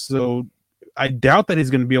issue. So I doubt that he's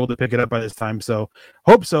going to be able to pick it up by this time. So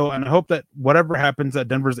hope so. And I hope that whatever happens, that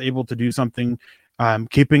Denver's able to do something,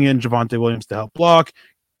 keeping in Javonte Williams to help block.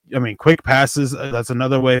 I mean, quick passes, that's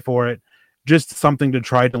another way for it. Just something to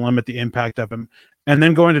try to limit the impact of him. And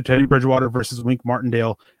then going to Teddy Bridgewater versus Wink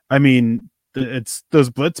Martindale. I mean, it's those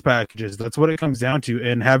blitz packages. That's what it comes down to.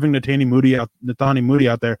 And having Netani Moody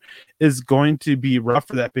out there is going to be rough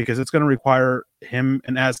for that, because it's going to require him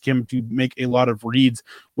and ask him to make a lot of reads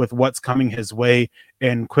with what's coming his way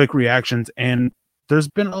and quick reactions. And there's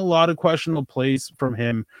been a lot of questionable plays from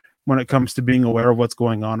him when it comes to being aware of what's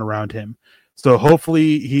going on around him. So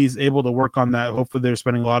hopefully he's able to work on that. Hopefully they're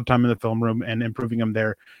spending a lot of time in the film room and improving him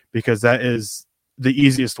there, because that is the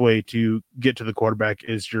easiest way to get to the quarterback,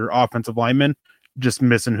 is your offensive linemen just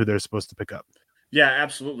missing who they're supposed to pick up. Yeah,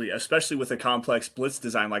 absolutely. Especially with a complex blitz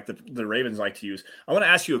design like the Ravens like to use. I want to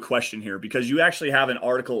ask you a question here, because you actually have an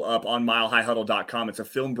article up on milehighhuddle.com. It's a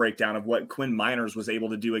film breakdown of what Quinn Miners was able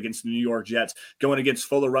to do against the New York Jets, going against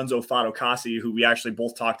Folorunso Fadokasi, who we actually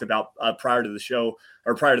both talked about prior to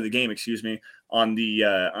the game, on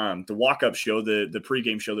the walk-up show, the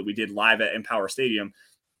pregame show that we did live at Empower Stadium.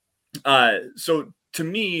 So to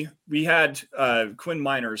me, we had Quinn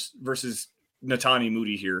Miners versus Netani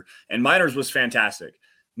Moody here, and Miners was fantastic.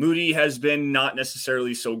 Moody has been not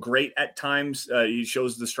necessarily so great at times. He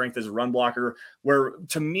shows the strength as a run blocker, where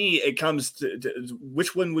to me it comes to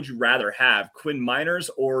which one would you rather have, Quinn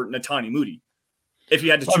Miners or Netani Moody, if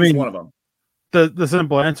you had to choose one of them? The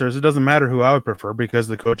simple answer is it doesn't matter who I would prefer, because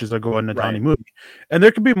the coaches are going Netani Moody. And there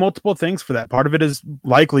could be multiple things for that. Part of it is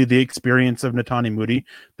likely the experience of Netani Moody.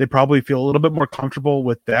 They probably feel a little bit more comfortable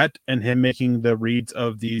with that and him making the reads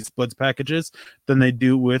of these blitz packages than they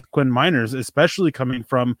do with Quinn Miners, especially coming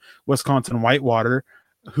from Wisconsin Whitewater,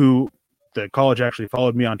 who the college actually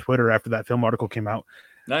followed me on Twitter after that film article came out.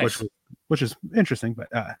 Nice. Which is interesting, but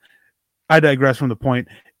I digress from the point.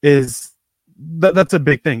 Is that's a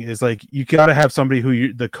big thing, is like you got to have somebody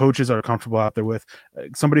who the coaches are comfortable out there with,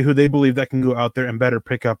 somebody who they believe that can go out there and better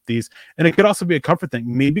pick up these. And it could also be a comfort thing.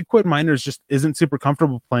 Maybe Quinn Miners just isn't super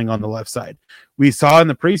comfortable playing on the left side. We saw in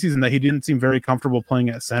the preseason that he didn't seem very comfortable playing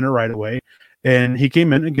at center right away. And he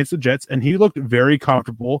came in against the Jets and he looked very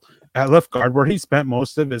comfortable at left guard, where he spent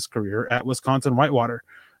most of his career at Wisconsin Whitewater.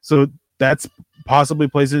 So that's possibly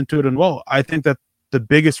plays into it as well. I think that the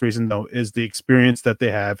biggest reason, though, is the experience that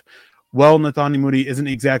they have. Well, Netani Moody isn't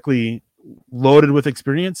exactly loaded with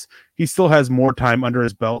experience. He still has more time under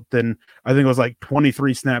his belt than, I think it was like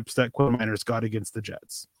 23 snaps that Quinn Miners got against the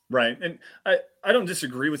Jets. Right. And I don't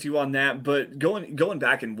disagree with you on that, but going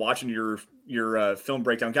back and watching your film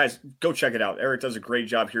breakdown, guys, go check it out. Eric does a great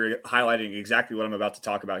job here highlighting exactly what I'm about to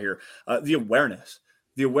talk about here. The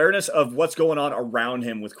awareness of what's going on around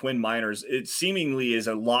him with Quinn Miners, it seemingly is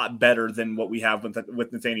a lot better than what we have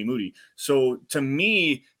with Netani Moody. So to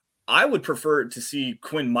me, I would prefer to see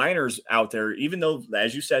Quinn Miners out there, even though,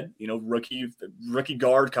 as you said, rookie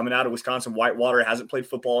guard coming out of Wisconsin Whitewater, hasn't played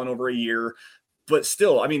football in over a year. But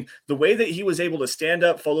still, I mean, the way that he was able to stand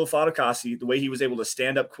up Folo Fadokasi, the way he was able to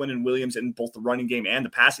stand up Quinnen Williams in both the running game and the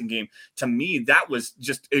passing game, to me, that was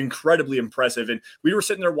just incredibly impressive. And we were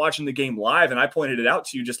sitting there watching the game live, and I pointed it out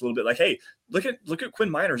to you just a little bit like, hey, look at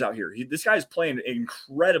Quinn Miners out here. This guy's playing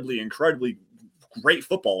incredibly great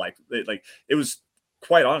football. Like it was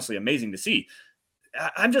quite honestly amazing to see.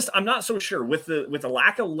 I'm not so sure with the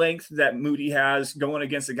lack of length that Moody has going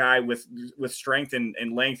against a guy with strength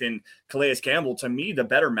and length and Calais Campbell. To me, the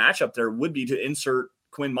better matchup there would be to insert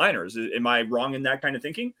Quinn Miners. Am I wrong in that kind of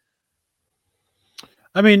thinking?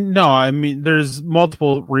 I mean, no. I mean, there's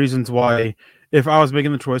multiple reasons why. If I was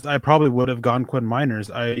making the choice, I probably would have gone Quinn Miners.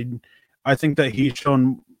 I think that he's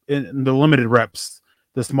shown in the limited reps,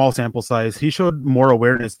 the small sample size, he showed more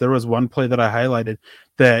awareness. There was one play that I highlighted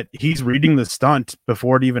that he's reading the stunt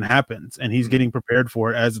before it even happens, and he's getting prepared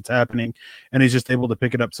for it as it's happening, and he's just able to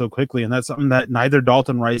pick it up so quickly. And that's something that neither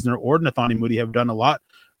Dalton Reisner or Netani Moody have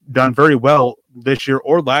done very well this year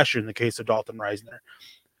or last year in the case of Dalton Reisner.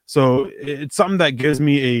 So it's something that gives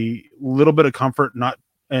me a little bit of comfort,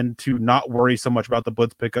 to not worry so much about the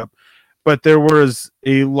blitz pickup. But there was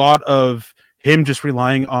a lot of him just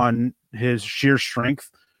relying on his sheer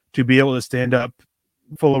strength to be able to stand up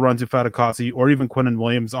Folorunso Fadokasi or even Quinnen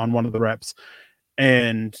Williams on one of the reps,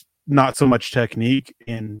 and not so much technique.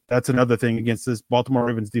 And that's another thing against this Baltimore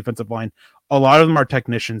Ravens defensive line. A lot of them are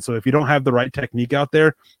technicians. So if you don't have the right technique out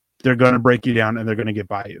there, they're going to break you down and they're going to get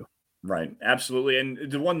by you. Right. Absolutely.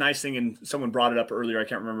 And the one nice thing, and someone brought it up earlier, I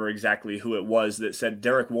can't remember exactly who it was, that said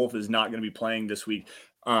Derek Wolfe is not going to be playing this week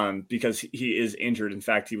because he is injured. In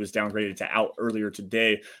fact, he was downgraded to out earlier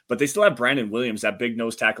today, but they still have Brandon Williams, that big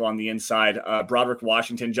nose tackle on the inside. Broderick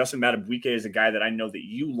Washington, Justin Madubuike is a guy that I know that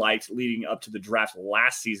you liked leading up to the draft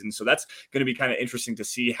last season. So that's going to be kind of interesting to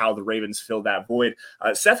see how the Ravens fill that void.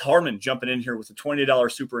 Seth Harmon jumping in here with a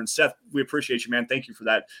 $20 super. And Seth, we appreciate you, man. Thank you for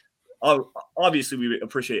that. Obviously, we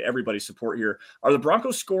appreciate everybody's support here. Are the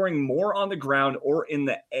Broncos scoring more on the ground or in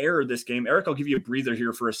the air this game? Eric, I'll give you a breather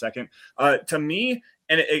here for a second. To me,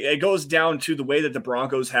 and it goes down to the way that the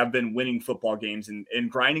Broncos have been winning football games and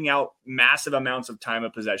grinding out massive amounts of time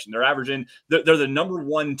of possession. They're averaging, they're the number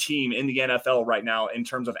one team in the NFL right now in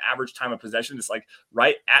terms of average time of possession. It's like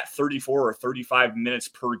right at 34 or 35 minutes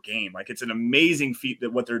per game. Like, it's an amazing feat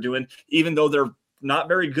that what they're doing, even though they're not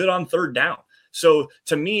very good on third down. So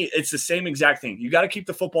to me, it's the same exact thing. You got to keep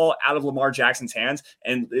the football out of Lamar Jackson's hands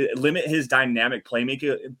and limit his dynamic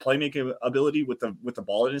playmaking ability with the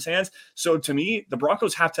ball in his hands. So to me, the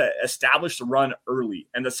Broncos have to establish the run early.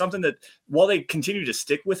 And that's something that while they continue to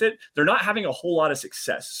stick with it, they're not having a whole lot of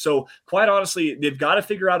success. So quite honestly, they've got to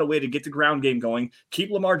figure out a way to get the ground game going,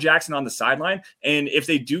 keep Lamar Jackson on the sideline. And if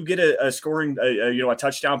they do get a scoring, a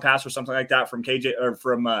touchdown pass or something like that from KJ or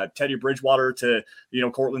from Teddy Bridgewater to,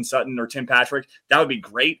 Cortland Sutton or Tim Patrick, that would be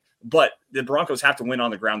great, but the Broncos have to win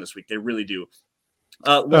on the ground this week. They really do.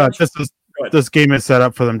 This game is set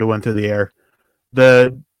up for them to win through the air.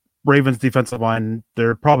 The Ravens defensive line,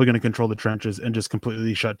 they're probably going to control the trenches and just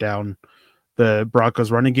completely shut down the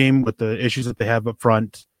Broncos running game with the issues that they have up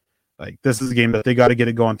front. Like, this is a game that they got to get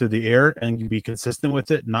it going through the air and be consistent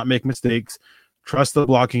with it, not make mistakes, trust the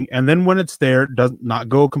blocking, and then when it's there, does not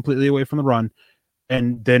go completely away from the run,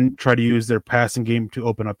 and then try to use their passing game to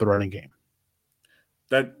open up the running game.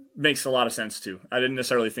 That makes a lot of sense too. I didn't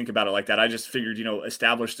necessarily think about it like that. I just figured,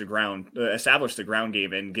 establish the ground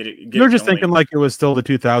game and get it. You're just thinking like it was still the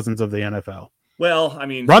 2000s of the NFL. Well, I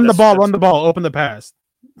mean, run the ball, open the pass.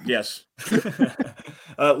 Yes.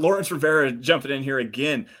 Lawrence Rivera jumping in here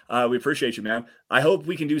again. We appreciate you, man. I hope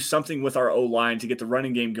we can do something with our O-line to get the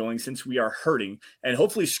running game going since we are hurting, and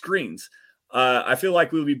hopefully screens. I feel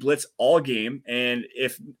like we'll be blitz all game, and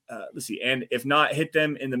if not, hit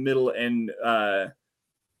them in the middle. And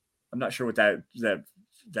I'm not sure what that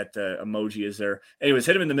emoji is there. Anyways,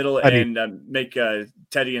 hit him in the middle and make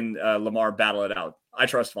Teddy and Lamar battle it out. I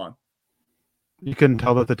trust Vaughn. You couldn't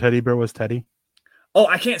tell that the teddy bear was Teddy? Oh,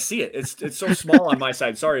 I can't see it. It's so small on my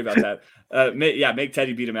side. Sorry about that. Make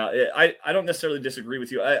Teddy beat him out. I don't necessarily disagree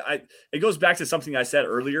with you. It goes back to something I said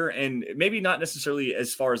earlier, and maybe not necessarily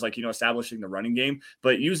as far as establishing the running game,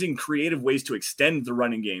 but using creative ways to extend the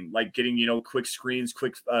running game, like getting quick screens,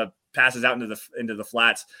 quick passes out into the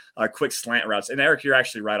flats, quick slant routes. And Eric, you're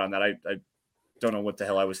actually right on that. I don't know what the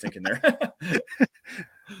hell I was thinking there.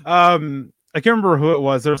 I can't remember who it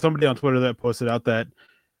was. There was somebody on Twitter that posted out that,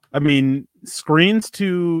 screens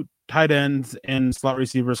to tight ends and slot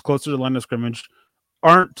receivers closer to the line of scrimmage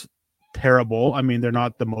aren't terrible. They're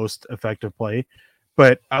not the most effective play,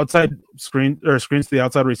 but outside screens to the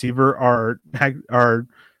outside receiver are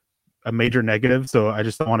a major negative. So I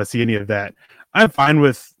just don't want to see any of that. I'm fine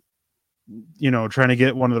with, trying to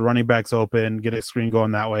get one of the running backs open, get a screen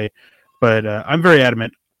going that way. But I'm very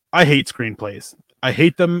adamant. I hate screen plays. I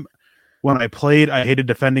hate them. When I played, I hated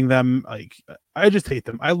defending them. I just hate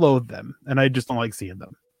them. I loathe them, and I just don't like seeing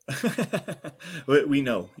them. We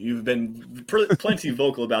know you've been plenty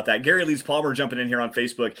vocal about that. Gary Leeds Palmer jumping in here on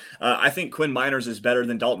Facebook. I think Quinn Miners is better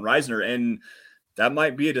than Dalton Reisner, and that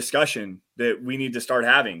might be a discussion that we need to start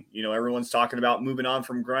having. Everyone's talking about moving on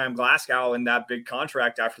from Graham Glasgow and that big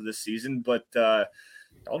contract after this season, but Dalton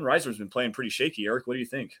Reisner's been playing pretty shaky. Eric, what do you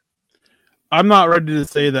think? I'm not ready to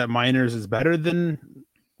say that Miners is better than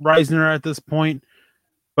Reisner at this point,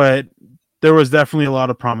 but there was definitely a lot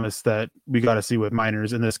of promise that we got to see with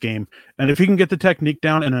Miners in this game. And if he can get the technique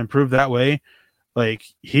down and improve that way,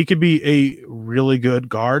 he could be a really good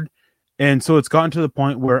guard. And so it's gotten to the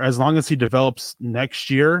point where as long as he develops next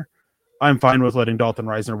year, I'm fine with letting Dalton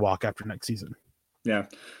Reisner walk after next season. Yeah.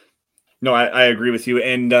 No, I agree with you.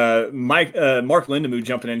 And Mark Lindemood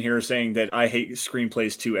jumping in here saying that I hate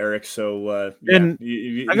screenplays too, Eric. So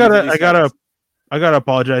I gotta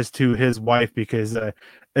apologize to his wife because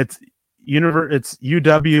it's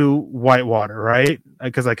UW Whitewater, right?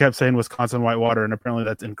 Because I kept saying Wisconsin Whitewater, and apparently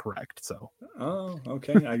that's incorrect. So,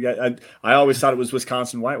 okay. I always thought it was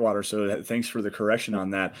Wisconsin Whitewater. So thanks for the correction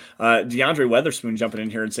on that. DeAndre Weatherspoon jumping in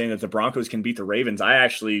here and saying that the Broncos can beat the Ravens. I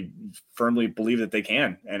actually firmly believe that they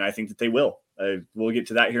can, and I think that they will. We'll get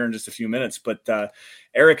to that here in just a few minutes. But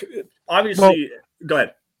Eric, obviously, go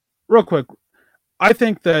ahead. real quick, I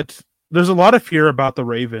think that there's a lot of fear about the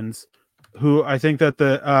Ravens, who I think that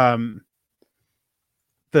the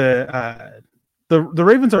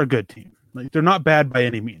Ravens are a good team. Like, they're not bad by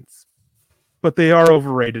any means, but they are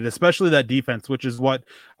overrated, especially that defense, which is what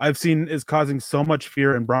I've seen is causing so much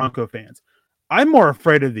fear in Bronco fans. I'm more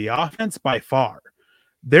afraid of the offense by far.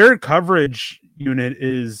 Their coverage unit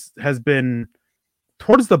has been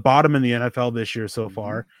towards the bottom in the NFL this year so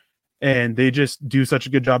far, and they just do such a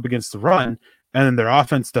good job against the run, and then their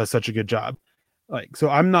offense does such a good job. Like, so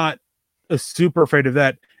I'm not super afraid of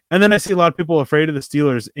that. And then I see a lot of people afraid of the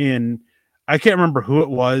Steelers. I can't remember who it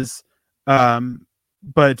was,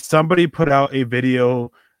 but somebody put out a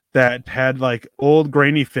video that had like old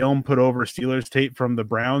grainy film put over Steelers tape from the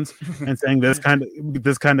Browns and saying this kind of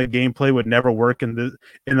gameplay would never work in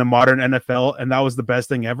the modern NFL, and that was the best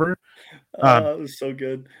thing ever. It was so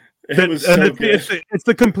good. It's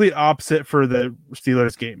the complete opposite for the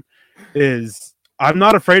Steelers game. I'm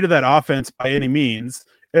not afraid of that offense by any means.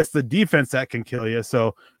 It's the defense that can kill you.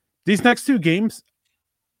 So these next two games,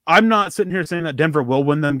 I'm not sitting here saying that Denver will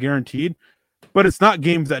win them guaranteed, but it's not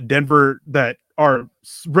games that are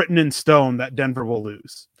written in stone that Denver will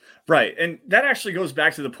lose. Right. And that actually goes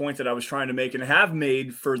back to the point that I was trying to make and have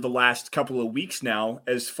made for the last couple of weeks now,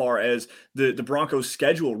 as far as the Broncos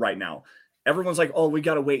schedule right now. Everyone's like, oh, we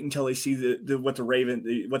got to wait until they see what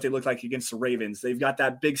they look like against the Ravens. They've got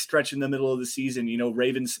that big stretch in the middle of the season,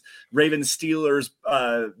 Ravens, Steelers,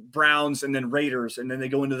 Browns, and then Raiders. And then they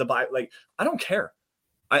go into the bye. Like, I don't care.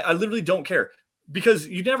 I literally don't care, because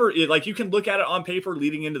you can look at it on paper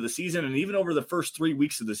leading into the season and even over the first 3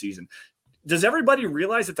 weeks of the season. Does everybody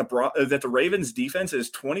realize that the Ravens defense is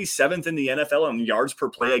 27th in the NFL in yards per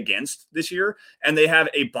play against this year, and they have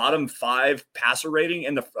a bottom 5 passer rating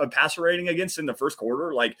against in the first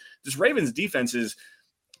quarter? Like, this Ravens defense is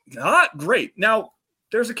not great. Now,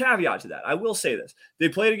 there's a caveat to that. I will say this. They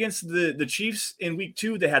played against the Chiefs in week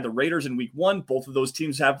 2. They had the Raiders in week 1. Both of those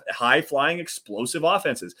teams have high-flying, explosive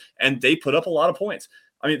offenses, and they put up a lot of points.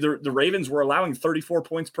 I mean, the Ravens were allowing 34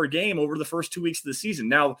 points per game over the first 2 weeks of the season.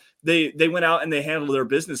 Now, they went out and they handled their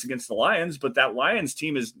business against the Lions, but that Lions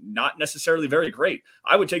team is not necessarily very great.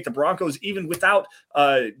 I would take the Broncos, even without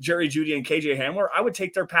Jerry Jeudy and KJ Hamler. I would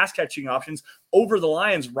take their pass-catching options over the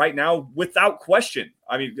Lions right now without question.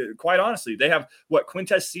 I mean, quite honestly, they have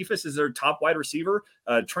Quintez Cephas is their top wide receiver.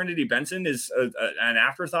 Trinity Benson is an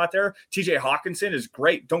afterthought there. TJ Hawkinson is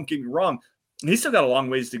great. Don't get me wrong. He's still got a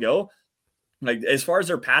long ways to go. Like, as far as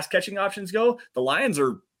their pass catching options go, the Lions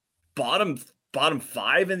are bottom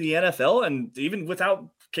 5 in the NFL. And even without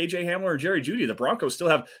KJ Hamler and Jerry Jeudy, the Broncos still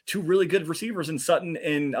have 2 really good receivers in Sutton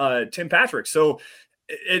and Tim Patrick. So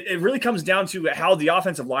it really comes down to how the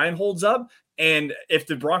offensive line holds up. And if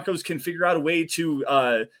the Broncos can figure out a way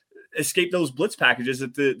to escape those blitz packages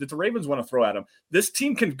that the Ravens want to throw at them, this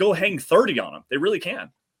team can go hang 30 on them. They really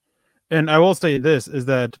can. And I will say this is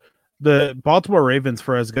that the Baltimore Ravens,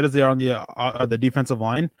 for as good as they are on the defensive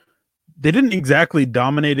line, they didn't exactly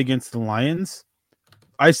dominate against the Lions.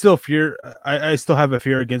 I still have a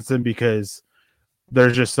fear against them because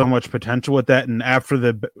there's just so much potential with that. And after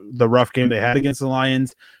the rough game they had against the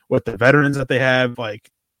Lions, with the veterans that they have, like,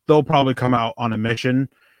 they'll probably come out on a mission.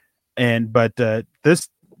 But this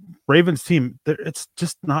Ravens team, it's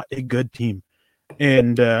just not a good team.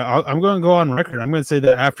 And I'm going to go on record. I'm going to say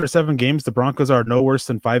that after 7 games, the Broncos are no worse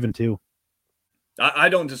than 5-2. I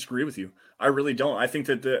don't disagree with you. I really don't. I think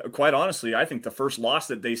that quite honestly, I think the first loss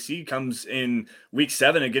that they see comes in week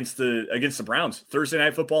 7 against the Browns. Thursday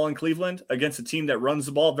Night Football in Cleveland against a team that runs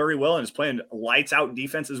the ball very well and is playing lights out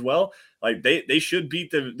defense as well. Like, they should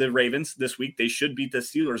beat the Ravens this week. They should beat the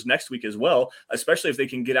Steelers next week as well, especially if they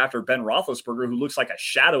can get after Ben Roethlisberger, who looks like a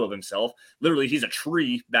shadow of himself. Literally, he's a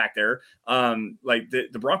tree back there.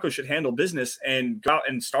 The Broncos should handle business and go out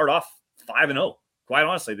and start off 5-0. Quite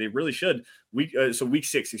honestly, they really should. Week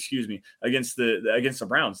 6, against the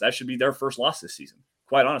Browns. That should be their first loss this season.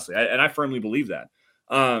 Quite honestly, I firmly believe that.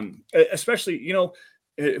 Especially,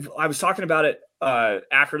 I was talking about it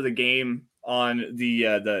after the game on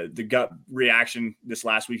the gut reaction this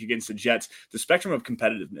last week against the Jets. The spectrum of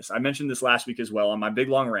competitiveness. I mentioned this last week as well on my big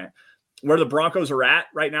long rant. Where the Broncos are at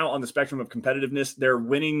right now on the spectrum of competitiveness, they're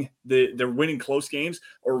winning close games,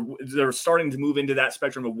 or they're starting to move into that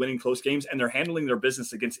spectrum of winning close games, and they're handling their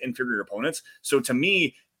business against inferior opponents. So to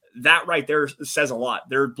me, that right there says a lot.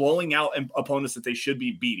 They're blowing out opponents that they should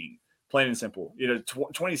be beating, plain and simple.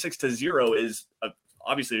 26-0 is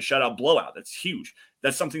obviously a shutout blowout. That's huge.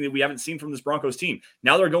 That's something that we haven't seen from this Broncos team.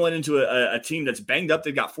 Now they're going into a team that's banged up.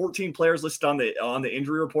 They've got 14 players listed on the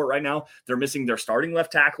injury report right now. They're missing their starting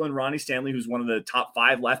left tackle and Ronnie Stanley, who's one of the top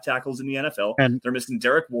 5 left tackles in the NFL. And they're missing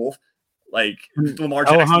Derek Wolfe. Like Lamar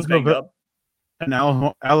Jackson's banged up. And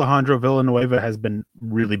Alejandro Villanueva has been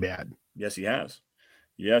really bad. Yes, he has.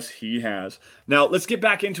 Yes, he has. Now let's get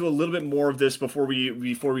back into a little bit more of this before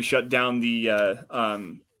we shut down the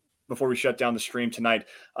stream tonight.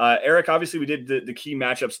 Eric, obviously we did the key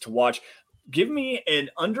matchups to watch. Give me an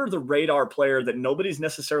under the radar player that nobody's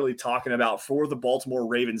necessarily talking about for the Baltimore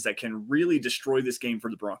Ravens that can really destroy this game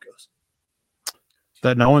for the Broncos.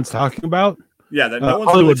 That no one's talking about? Yeah, that no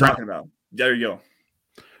one's really talking about. There you go.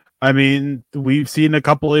 I mean, we've seen a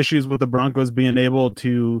couple issues with the Broncos being able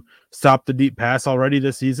to stop the deep pass already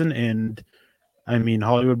this season. And I mean,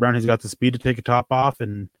 Hollywood Brown has got the speed to take a top off,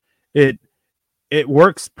 and it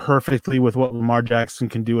works perfectly with what Lamar Jackson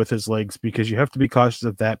can do with his legs, because you have to be cautious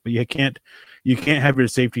of that, but you can't have your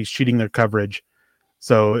safeties cheating their coverage.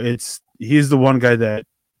 So he's the one guy that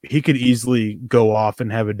he could easily go off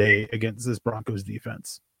and have a day against this Broncos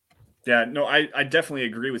defense. Yeah, no, I definitely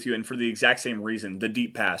agree with you. And for the exact same reason, the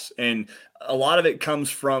deep pass. And a lot of it comes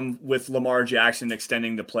from with Lamar Jackson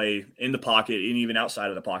extending the play in the pocket and even outside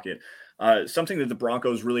of the pocket. Something that the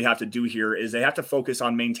Broncos really have to do here is they have to focus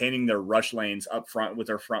on maintaining their rush lanes up front with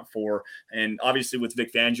their front 4. And obviously with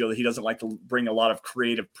Vic Fangio, he doesn't like to bring a lot of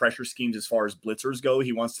creative pressure schemes as far as blitzers go.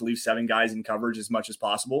 He wants to leave 7 guys in coverage as much as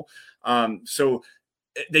possible. So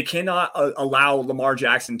they cannot allow Lamar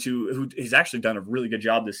Jackson who he's actually done a really good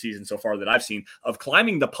job this season so far that I've seen, of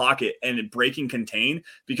climbing the pocket and breaking contain,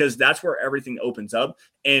 because that's where everything opens up.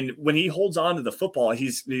 And when he holds on to the football,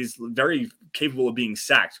 he's very capable of being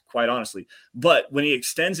sacked, quite honestly. But when he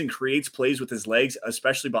extends and creates plays with his legs,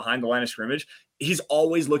 especially behind the line of scrimmage, he's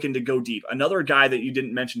always looking to go deep. Another guy that you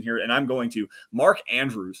didn't mention here, and I'm going to, Mark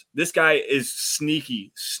Andrews. This guy is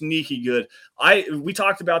sneaky good. We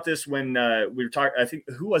talked about this when we were talking. I think,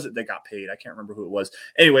 who was it that got paid? I can't remember who it was.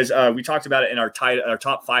 Anyways, we talked about it in our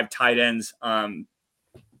top 5 tight ends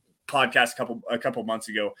podcast a couple months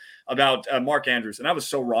ago about Mark Andrews, and I was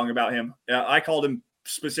so wrong about him. I called him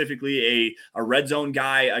specifically a red zone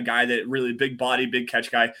guy, a guy that really big body, big catch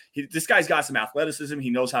guy. This guy's got some athleticism. He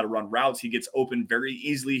knows how to run routes. He gets open very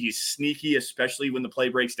easily. He's sneaky, especially when the play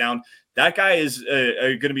breaks down. That guy is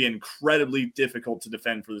going to be incredibly difficult to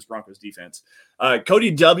defend for this Broncos defense.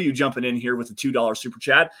 Cody W jumping in here with a $2 super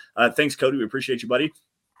chat. Thanks, Cody. We appreciate you, buddy.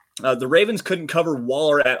 The Ravens couldn't cover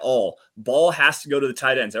Waller at all. Ball has to go to the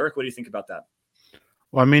tight ends. Eric, what do you think about that?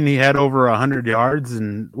 Well, I mean, he had over 100 yards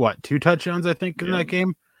and 2 touchdowns, I think, in that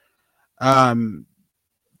game. I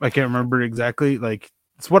can't remember exactly. Like,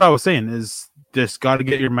 it's what I was saying is just got to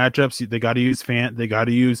get your matchups. They got to use Fant. They got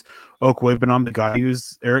to use Okwuegbunam. They got to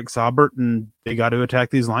use Eric Saubert, and they got to attack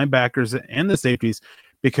these linebackers and the safeties,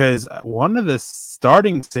 because one of the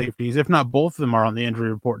starting safeties, if not both of them, are on the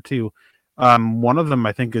injury report too. One of them,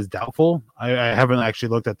 I think, is doubtful. I haven't actually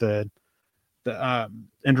looked at the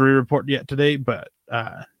injury report yet today, but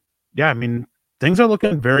yeah, I mean, things are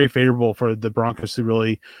looking very favorable for the Broncos to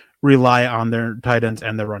really rely on their tight ends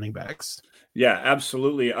and their running backs. Yeah,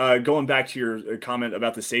 absolutely. Going back to your comment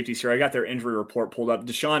about the safeties here, I got their injury report pulled up.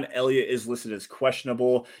 Deshaun Elliott is listed as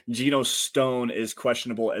questionable. Geno Stone is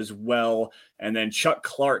questionable as well. And then Chuck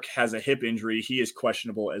Clark has a hip injury. He is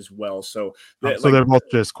questionable as well. So they're both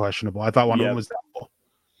just questionable. I thought one of them was doubtful.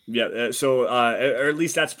 Yeah, or at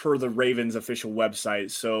least that's per the Ravens official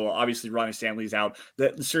website. So obviously Ronnie Stanley's out.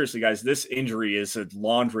 Seriously, guys, this injury is a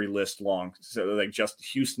laundry list long. So like just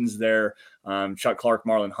Houston's there. Chuck Clark,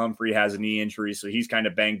 Marlon Humphrey has a knee injury, so he's kind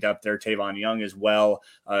of banged up there. Tavon Young as well.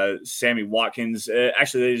 Sammy Watkins,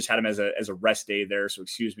 actually they just had him as a rest day there, so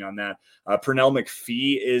excuse me on that. Pernell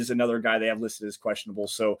McPhee is another guy they have listed as questionable.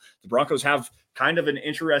 So the Broncos have kind of an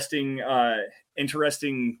interesting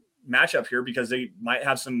matchup here, because they might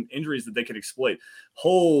have some injuries that they could exploit.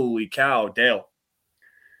 Holy cow, Dale.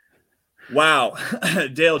 Wow.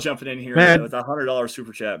 Dale jumping in here with a $100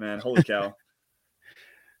 super chat, man. Holy cow.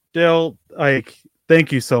 Dale,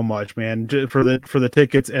 thank you so much, man, for the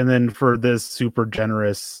tickets, and then for this super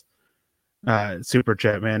generous super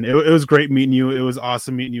chat, man. It was great meeting you. It was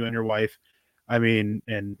awesome meeting you and your wife. I mean,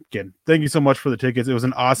 and again, thank you so much for the tickets. It was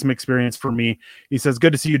an awesome experience for me. He says,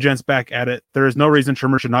 good to see you gents back at it. There is no reason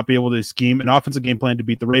Trimmer should not be able to scheme an offensive game plan to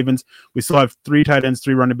beat the Ravens. We still have 3 tight ends,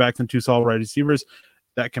 3 running backs, and 2 solid wide receivers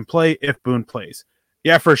that can play if Boone plays.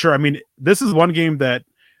 Yeah, for sure. I mean, this is one game that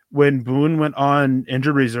when Boone went on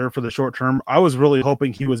injured reserve for the short term, I was really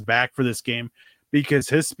hoping he was back for this game, because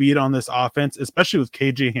his speed on this offense, especially with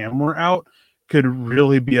KJ Hamler out, could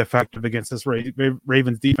really be effective against this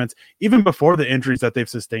Ravens defense, even before the injuries that they've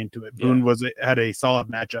sustained to it. Boone had a solid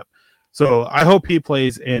matchup. So I hope he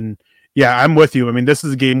plays in. Yeah, I'm with you. I mean, this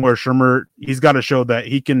is a game where Shurmur, he's got to show that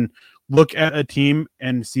he can look at a team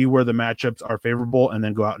and see where the matchups are favorable and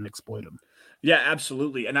then go out and exploit them. Yeah,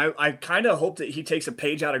 absolutely. And I kind of hope that he takes a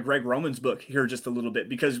page out of Greg Roman's book here just a little bit,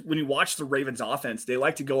 because when you watch the Ravens offense, they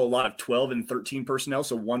like to go a lot of 12 and 13 personnel.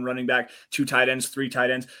 So 1 running back, 2 tight ends, 3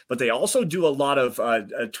 tight ends, but they also do a lot of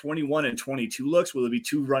 21 and 22 looks. Will it be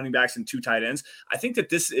 2 running backs and 2 tight ends? I think that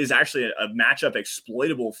this is actually a matchup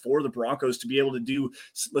exploitable for the Broncos to be able to do,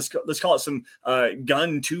 let's call it some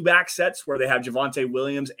gun 2-back sets where they have Javonte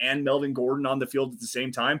Williams and Melvin Gordon on the field at the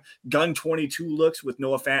same time. Gun 22 looks with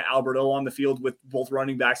Noah Fant, Alberto on the field with both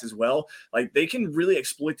running backs as well. Like, they can really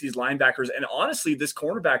exploit these linebackers. And honestly, this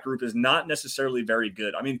cornerback group is not necessarily very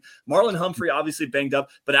good. I mean, Marlon Humphrey obviously banged up,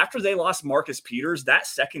 but after they lost Marcus Peters, that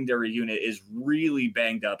secondary unit is really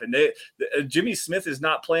banged up. And Jimmy Smith is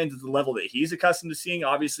not playing to the level that he's accustomed to seeing.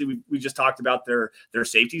 Obviously, we just talked about their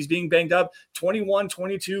safeties being banged up. 21,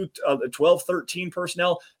 22, 12, 13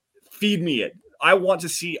 personnel. Feed me it. I want to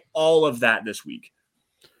see all of that this week.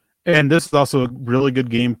 And this is also a really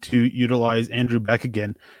good game to utilize Andrew Beck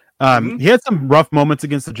again. He had some rough moments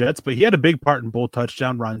against the Jets, but he had a big part in both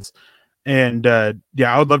touchdown runs. And I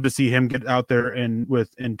would love to see him get out there and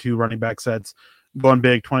in 2 running back sets, going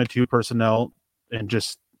big, 22 personnel, and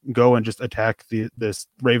just go and just attack this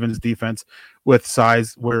Ravens defense with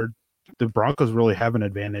size, where the Broncos really have an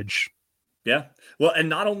advantage. Yeah. Well, and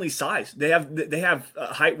not only size, they have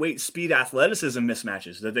height, weight, speed, athleticism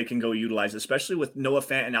mismatches that they can go utilize, especially with Noah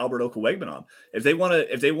Fant and Alberto Kuegbanon. If they want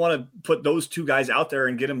to put those 2 guys out there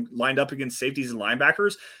and get them lined up against safeties and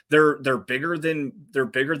linebackers, they're bigger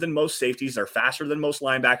than most safeties. They're faster than most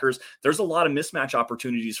linebackers. There's a lot of mismatch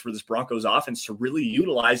opportunities for this Broncos offense to really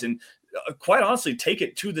utilize and quite honestly take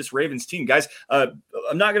it to this Ravens team, guys. I'm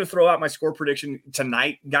not going to throw out my score prediction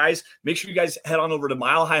tonight, guys. Make sure you guys head on over to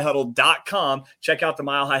milehighhuddle.com. Check out the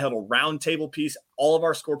Mile High Huddle roundtable piece. All of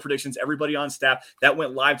our score predictions, everybody on staff, that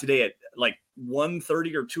went live today at like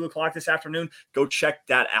 1:30 or 2 o'clock this afternoon. Go check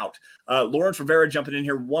that out. Lauren Favera jumping in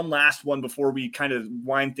here. One last one before we kind of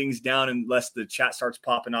wind things down, unless the chat starts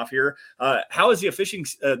popping off here. How is the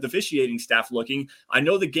officiating staff looking? I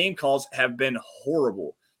know the game calls have been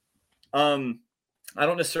horrible. I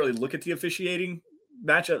don't necessarily look at the officiating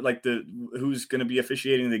matchup, like who's going to be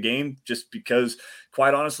officiating the game, just because,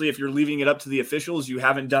 quite honestly, if you're leaving it up to the officials, you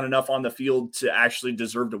haven't done enough on the field to actually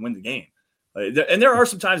deserve to win the game. And there are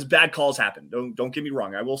sometimes bad calls happen. Don't get me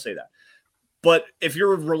wrong. I will say that. But if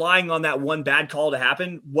you're relying on that one bad call to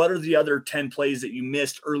happen, what are the other 10 plays that you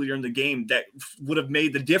missed earlier in the game that would have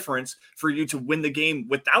made the difference for you to win the game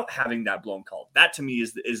without having that blown call? That to me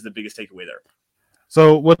is the biggest takeaway there.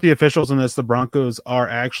 So with the officials in this, the Broncos are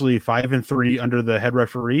actually 5-3 under the head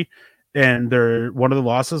referee, and one of the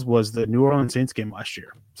losses was the New Orleans Saints game last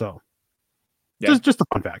year. So just a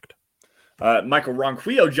fun fact. Michael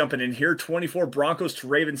Ronquillo jumping in here, 24 Broncos to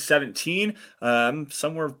Ravens 17.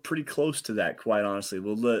 Somewhere pretty close to that, quite honestly.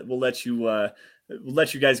 We'll let you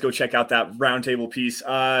guys go check out that roundtable piece.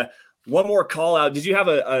 One more call out. Did you have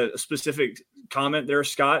a specific comment there,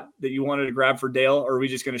 Scott, that you wanted to grab for Dale, or are we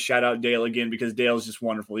just going to shout out Dale again because Dale's just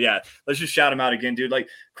wonderful? Yeah, let's just shout him out again, dude. Like,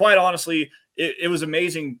 quite honestly, it was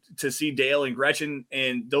amazing to see Dale and Gretchen,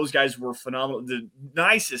 and those guys were phenomenal. The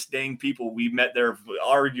nicest dang people we met there,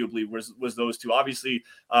 arguably, was those two. Obviously,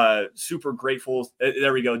 super grateful.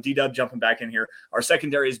 There we go. D-Dub jumping back in here. Our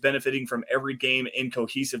secondary is benefiting from every game in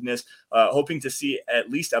cohesiveness, hoping to see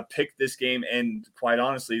at least a pick this game, and quite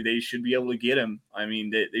honestly, they should be able to get him. I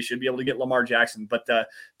mean, they should be able to get Lamar Jackson. But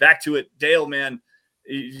back to it, Dale, man.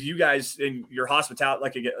 You guys in your hospitality,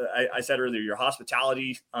 like I said earlier, your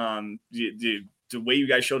hospitality, the way you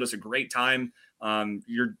guys showed us a great time,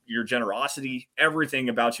 your generosity, everything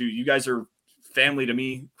about you. You guys are family to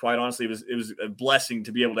me. Quite honestly, it was a blessing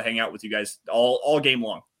to be able to hang out with you guys all game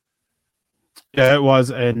long. Yeah, it was,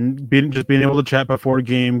 and being able to chat before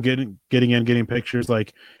game, getting pictures,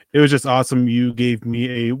 like it was just awesome. You gave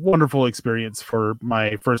me a wonderful experience for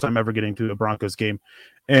my first time ever getting to a Broncos game.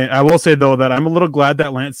 And I will say, though, that I'm a little glad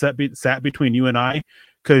that Lance sat between you and I,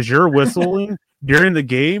 because you're whistling during the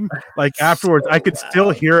game. Like, afterwards, I could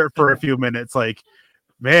still hear it for a few minutes. Like,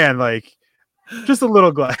 man, like, just a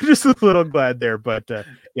little glad there. But,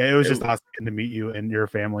 it was just awesome to meet you and your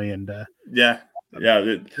family. And the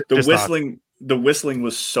whistling. Awesome. The whistling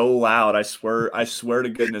was so loud. I swear to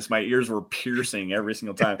goodness, my ears were piercing every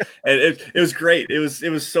single time. And it was great. It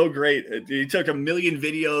was so great. He took a million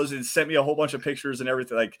videos and sent me a whole bunch of pictures and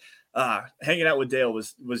everything. Like, hanging out with Dale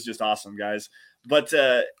was just awesome, guys. But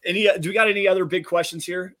do we got any other big questions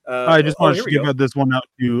here? I just want to give out this one out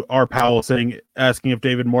to R. Powell asking if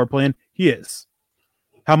David Moore playing. He is.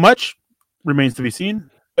 How much remains to be seen,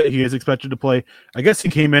 but he is expected to play. I guess he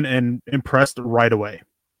came in and impressed right away.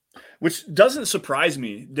 Which doesn't surprise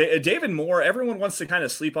me. David Moore, everyone wants to kind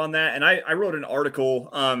of sleep on that. And I wrote an article,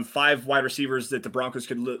 5 wide receivers that the Broncos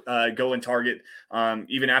could go and target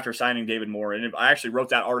even after signing David Moore. And I actually wrote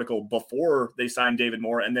that article before they signed David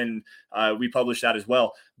Moore, and then we published that as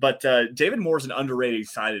well. But David Moore is an underrated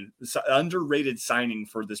signing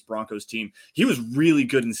for this Broncos team. He was really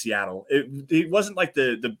good in Seattle. It wasn't like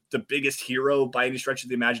the biggest hero by any stretch of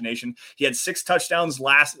the imagination. He had 6 touchdowns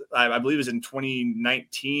I believe it was in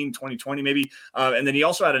 2019, 2020 maybe. And then he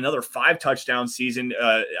also had another 5 touchdown season.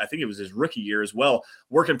 I think it was his rookie year as well,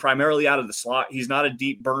 working primarily out of the slot. He's not a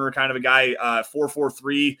deep burner kind of a guy,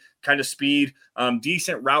 4.43 kind of speed,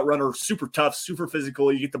 decent route runner, super tough, super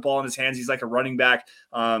physical. You get the ball in his hands. He's like a running back.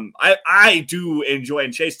 I do enjoy,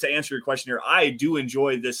 and Chase, to answer your question here, I do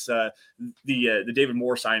enjoy this, the David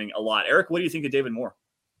Moore signing a lot. Eric, what do you think of David Moore?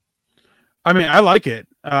 I mean, I like it.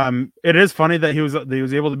 It is funny that he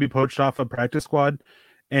was able to be poached off a practice squad,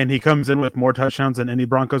 and he comes in with more touchdowns than any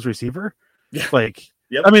Broncos receiver. Yeah.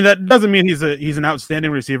 Yep. I mean, that doesn't mean he's an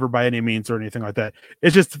outstanding receiver by any means or anything like that.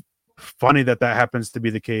 It's just funny that happens to be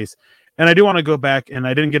the case. And I do want to go back, and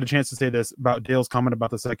I didn't get a chance to say this about Dale's comment about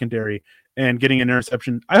the secondary and getting an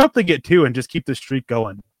interception. I hope they get 2 and just keep the streak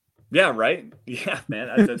going. Yeah, right. Yeah, man.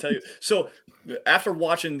 I tell you. So after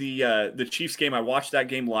watching the Chiefs game, I watched that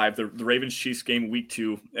game live, the Ravens Chiefs game week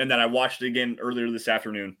 2, and then I watched it again earlier this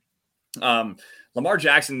afternoon. Lamar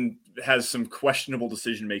Jackson has some questionable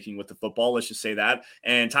decision making with the football. Let's just say that.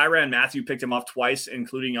 And Tyrann Mathieu picked him off twice,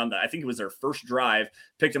 including on I think it was their first drive,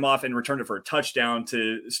 picked him off and returned it for a touchdown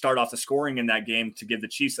to start off the scoring in that game to give the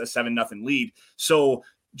Chiefs a 7-0 lead. So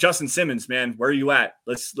Justin Simmons, man, where are you at?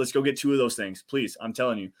 Let's go get 2 of those things, please. I'm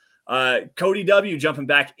telling you. Cody W jumping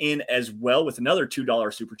back in as well with another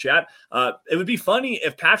 $2 super chat. It would be funny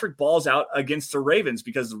if Patrick balls out against the Ravens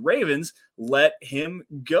because the Ravens let him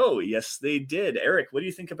go. Yes, they did. Eric, what do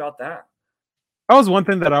you think about that? That was one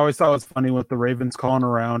thing that I always thought was funny with the Ravens calling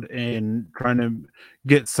around and trying to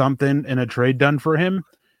get something in a trade done for him,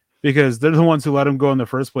 because they're the ones who let him go in the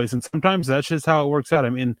first place. And sometimes that's just how it works out. I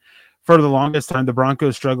mean, for the longest time, the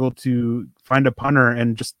Broncos struggled to find a punter,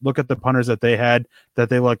 and just look at the punters that they had that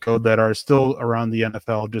they let go that are still around the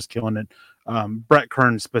NFL, just killing it. Brett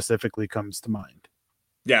Kern specifically comes to mind.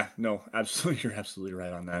 Yeah, no, absolutely. You're absolutely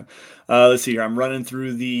right on that. Let's see here. I'm running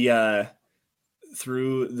through the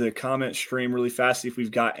comment stream really fast, see if we've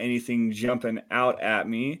got anything jumping out at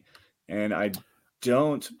me. And I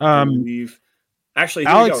don't believe. Actually,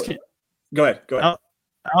 here Alex, go ahead.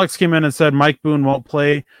 Alex came in and said Mike Boone won't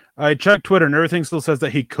play. I checked Twitter and everything still says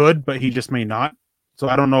that he could, but he just may not. So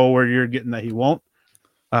I don't know where you're getting that he won't.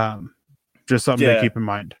 Just something to keep in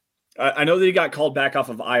mind. I know that he got called back off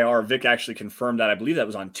of IR. Vic actually confirmed that. I believe that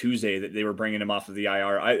was on Tuesday that they were bringing him off of the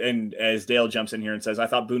IR. And as Dale jumps in here and says, I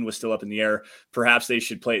thought Boone was still up in the air. Perhaps they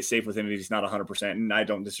should play it safe with him if he's not 100%. And I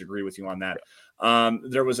don't disagree with you on that.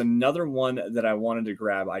 There was another one that I wanted to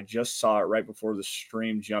grab. I just saw it right before the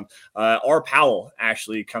stream jumped. R. Powell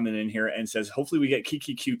actually coming in here and says, hopefully we get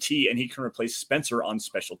Kiki QT and he can replace Spencer on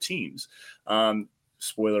special teams.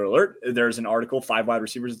 Spoiler alert, there's an article, 5 wide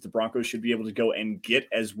receivers that the Broncos should be able to go and get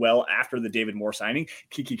as well after the David Moore signing.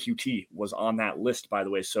 Kiki QT was on that list, by the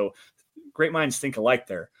way. So great minds think alike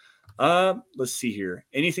there. Let's see here.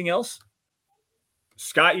 Anything else?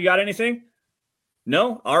 Scott, you got anything?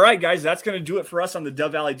 No? All right, guys, that's going to do it for us on the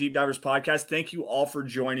Dove Valley Deep Divers podcast. Thank you all for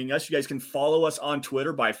joining us. You guys can follow us on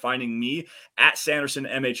Twitter by finding me at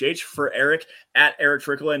SandersonMHH, for Eric at Eric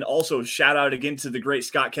Trickle, and also shout out again to the great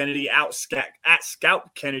Scott Kennedy at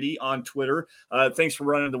Scout Kennedy on Twitter. Thanks for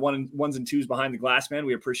running the ones and twos behind the glass, man.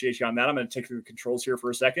 We appreciate you on that. I'm going to take the controls here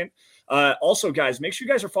for a second. Also, guys, make sure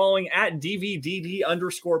you guys are following at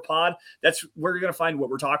DVDD_pod. That's where you're going to find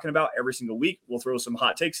what we're talking about every single week. We'll throw some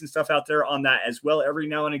hot takes and stuff out there on that as well every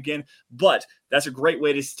now and again, but that's a great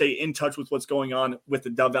way to stay in touch with what's going on with the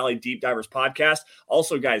Dove Valley Deep Divers podcast.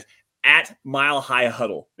 Also, guys, at Mile High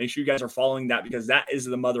Huddle, make sure you guys are following that, because that is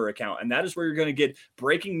the mother account, and that is where you're going to get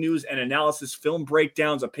breaking news and analysis, film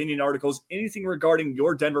breakdowns, opinion articles, anything regarding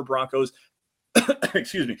your Denver Broncos.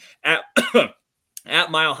 Excuse me.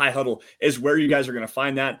 At Mile High Huddle is where you guys are going to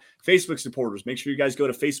find that. Facebook supporters, make sure you guys go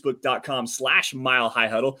to facebook.com/Mile High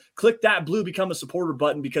Huddle. Click that blue Become a Supporter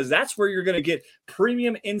button, because that's where you're going to get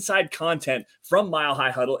premium inside content from Mile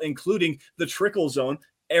High Huddle, including the Trickle Zone,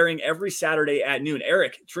 airing every Saturday at noon.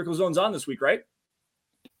 Eric, Trickle Zone's on this week, right?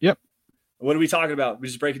 Yep. What are we talking about? We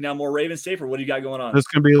just breaking down more Ravens tape, or what do you got going on?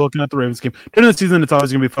 Just going to be looking at the Ravens game. During the season, it's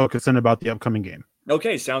always going to be focusing about the upcoming game.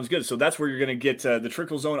 Okay, sounds good. So that's where you're going to get the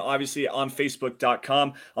Trickle Zone, obviously, on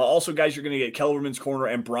Facebook.com. Also, guys, you're going to get Kellerman's Corner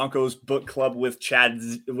and Broncos Book Club with Chad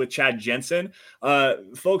Jensen.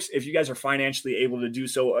 Folks, if you guys are financially able to do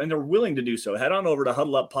so and are willing to do so, head on over to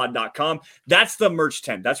huddleuppod.com. That's the merch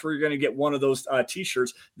tent. That's where you're going to get one of those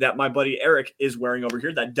T-shirts that my buddy Eric is wearing over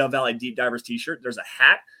here, that Dove Valley Deep Divers T-shirt. There's a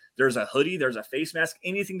hat. There's a hoodie, there's a face mask,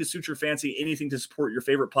 anything to suit your fancy, anything to support your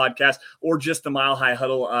favorite podcast, or just the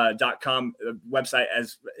milehighhuddle.com website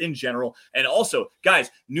as in general. And also,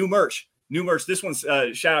 guys, new merch. This one's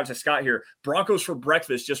shout out to Scott here. Broncos for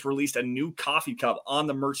Breakfast just released a new coffee cup on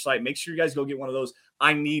the merch site. Make sure you guys go get one of those.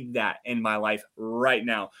 I need that in my life right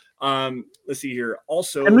now. Let's see here.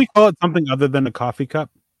 Also, can we call it something other than a coffee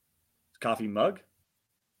cup? Coffee mug?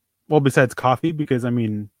 Well, besides coffee, because I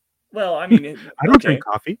don't okay. drink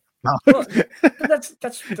coffee. No. Well,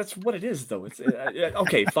 that's what it is, though. It's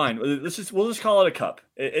okay, fine. We'll just call it a cup.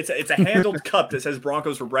 It's a handled cup that says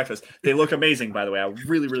Broncos for Breakfast. They look amazing, by the way. I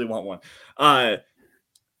really, really want one.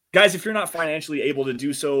 Guys, if you're not financially able to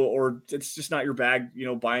do so, or it's just not your bag,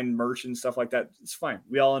 buying merch and stuff like that, it's fine.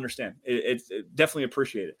 We all understand. It's definitely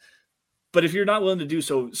appreciate it. But if you're not willing to do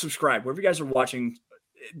so, subscribe. Wherever you guys are watching,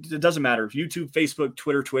 it doesn't matter. YouTube, Facebook,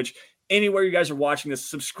 Twitter, Twitch, anywhere you guys are watching this,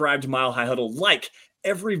 subscribe to Mile High Huddle. Like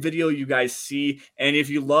every video you guys see. And if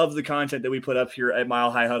you love the content that we put up here at Mile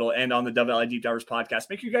High Huddle and on the Dove Valley Deep Divers podcast,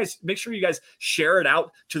 make sure you guys share it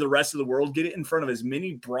out to the rest of the world. Get it in front of as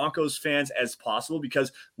many Broncos fans as possible,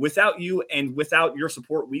 because without you and without your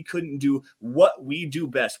support, we couldn't do what we do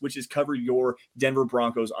best, which is cover your Denver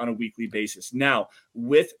Broncos on a weekly basis. Now,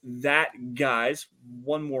 with that, guys,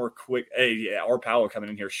 one more quick, our Powell coming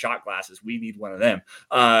in here, shot glasses. We need one of them.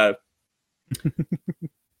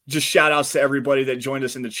 Just shout outs to everybody that joined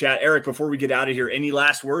us in the chat. Eric, before we get out of here, any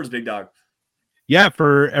last words, big dog? Yeah,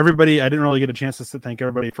 for everybody, I didn't really get a chance to thank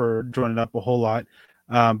everybody for joining up a whole lot.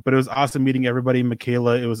 But it was awesome meeting everybody.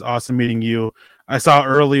 Michaela, it was awesome meeting you. I saw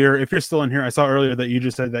earlier, if you're still in here, I saw earlier that you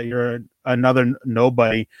just said that you're another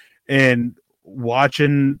nobody. And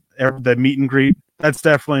watching the meet and greet, that's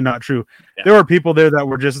definitely not true. Yeah. There were people there that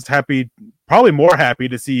were just as happy, probably more happy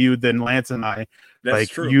to see you than Lance and I.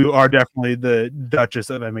 That's true. You are definitely the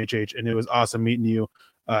Duchess of MHH, and it was awesome meeting you.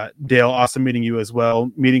 Dale, awesome meeting you as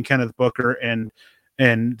well. Meeting Kenneth Booker and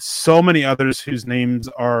so many others whose names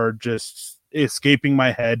are just escaping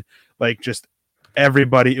my head. Like just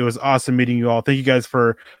everybody. It was awesome meeting you all. Thank you guys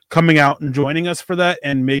for coming out and joining us for that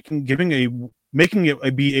and making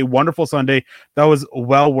it be a wonderful Sunday. That was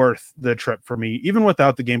well worth the trip for me, even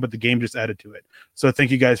without the game, but the game just added to it. So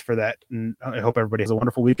thank you guys for that. And I hope everybody has a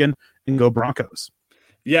wonderful weekend and go Broncos.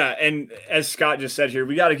 Yeah. And as Scott just said here,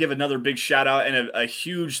 we got to give another big shout out and a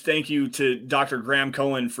huge thank you to Dr. Graham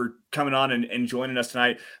Cohen for coming on and joining us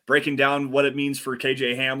tonight, breaking down what it means for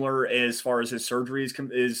KJ Hamler as far as his surgery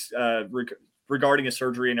is regarding his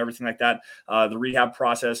surgery and everything like that, the rehab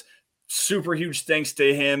process. Super huge thanks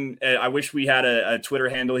to him. I wish we had a Twitter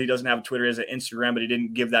handle. He doesn't have a Twitter, he has an Instagram, but he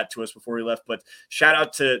didn't give that to us before he left. But shout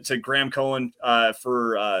out to Graham Cohen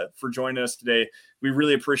for joining us today. We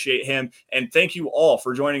really appreciate him. And thank you all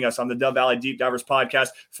for joining us on the Dove Valley Deep Divers podcast.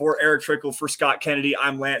 For Eric Trickle, for Scott Kennedy,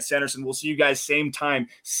 I'm Lance Sanderson. We'll see you guys same time,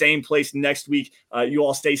 same place next week. You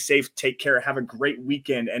all stay safe. Take care. Have a great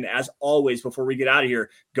weekend. And as always, before we get out of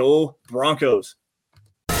here, go Broncos.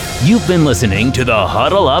 You've been listening to the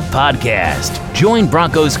Huddle Up Podcast. Join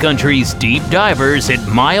Broncos Country's deep divers at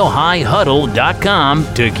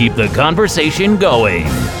milehighhuddle.com to keep the conversation going.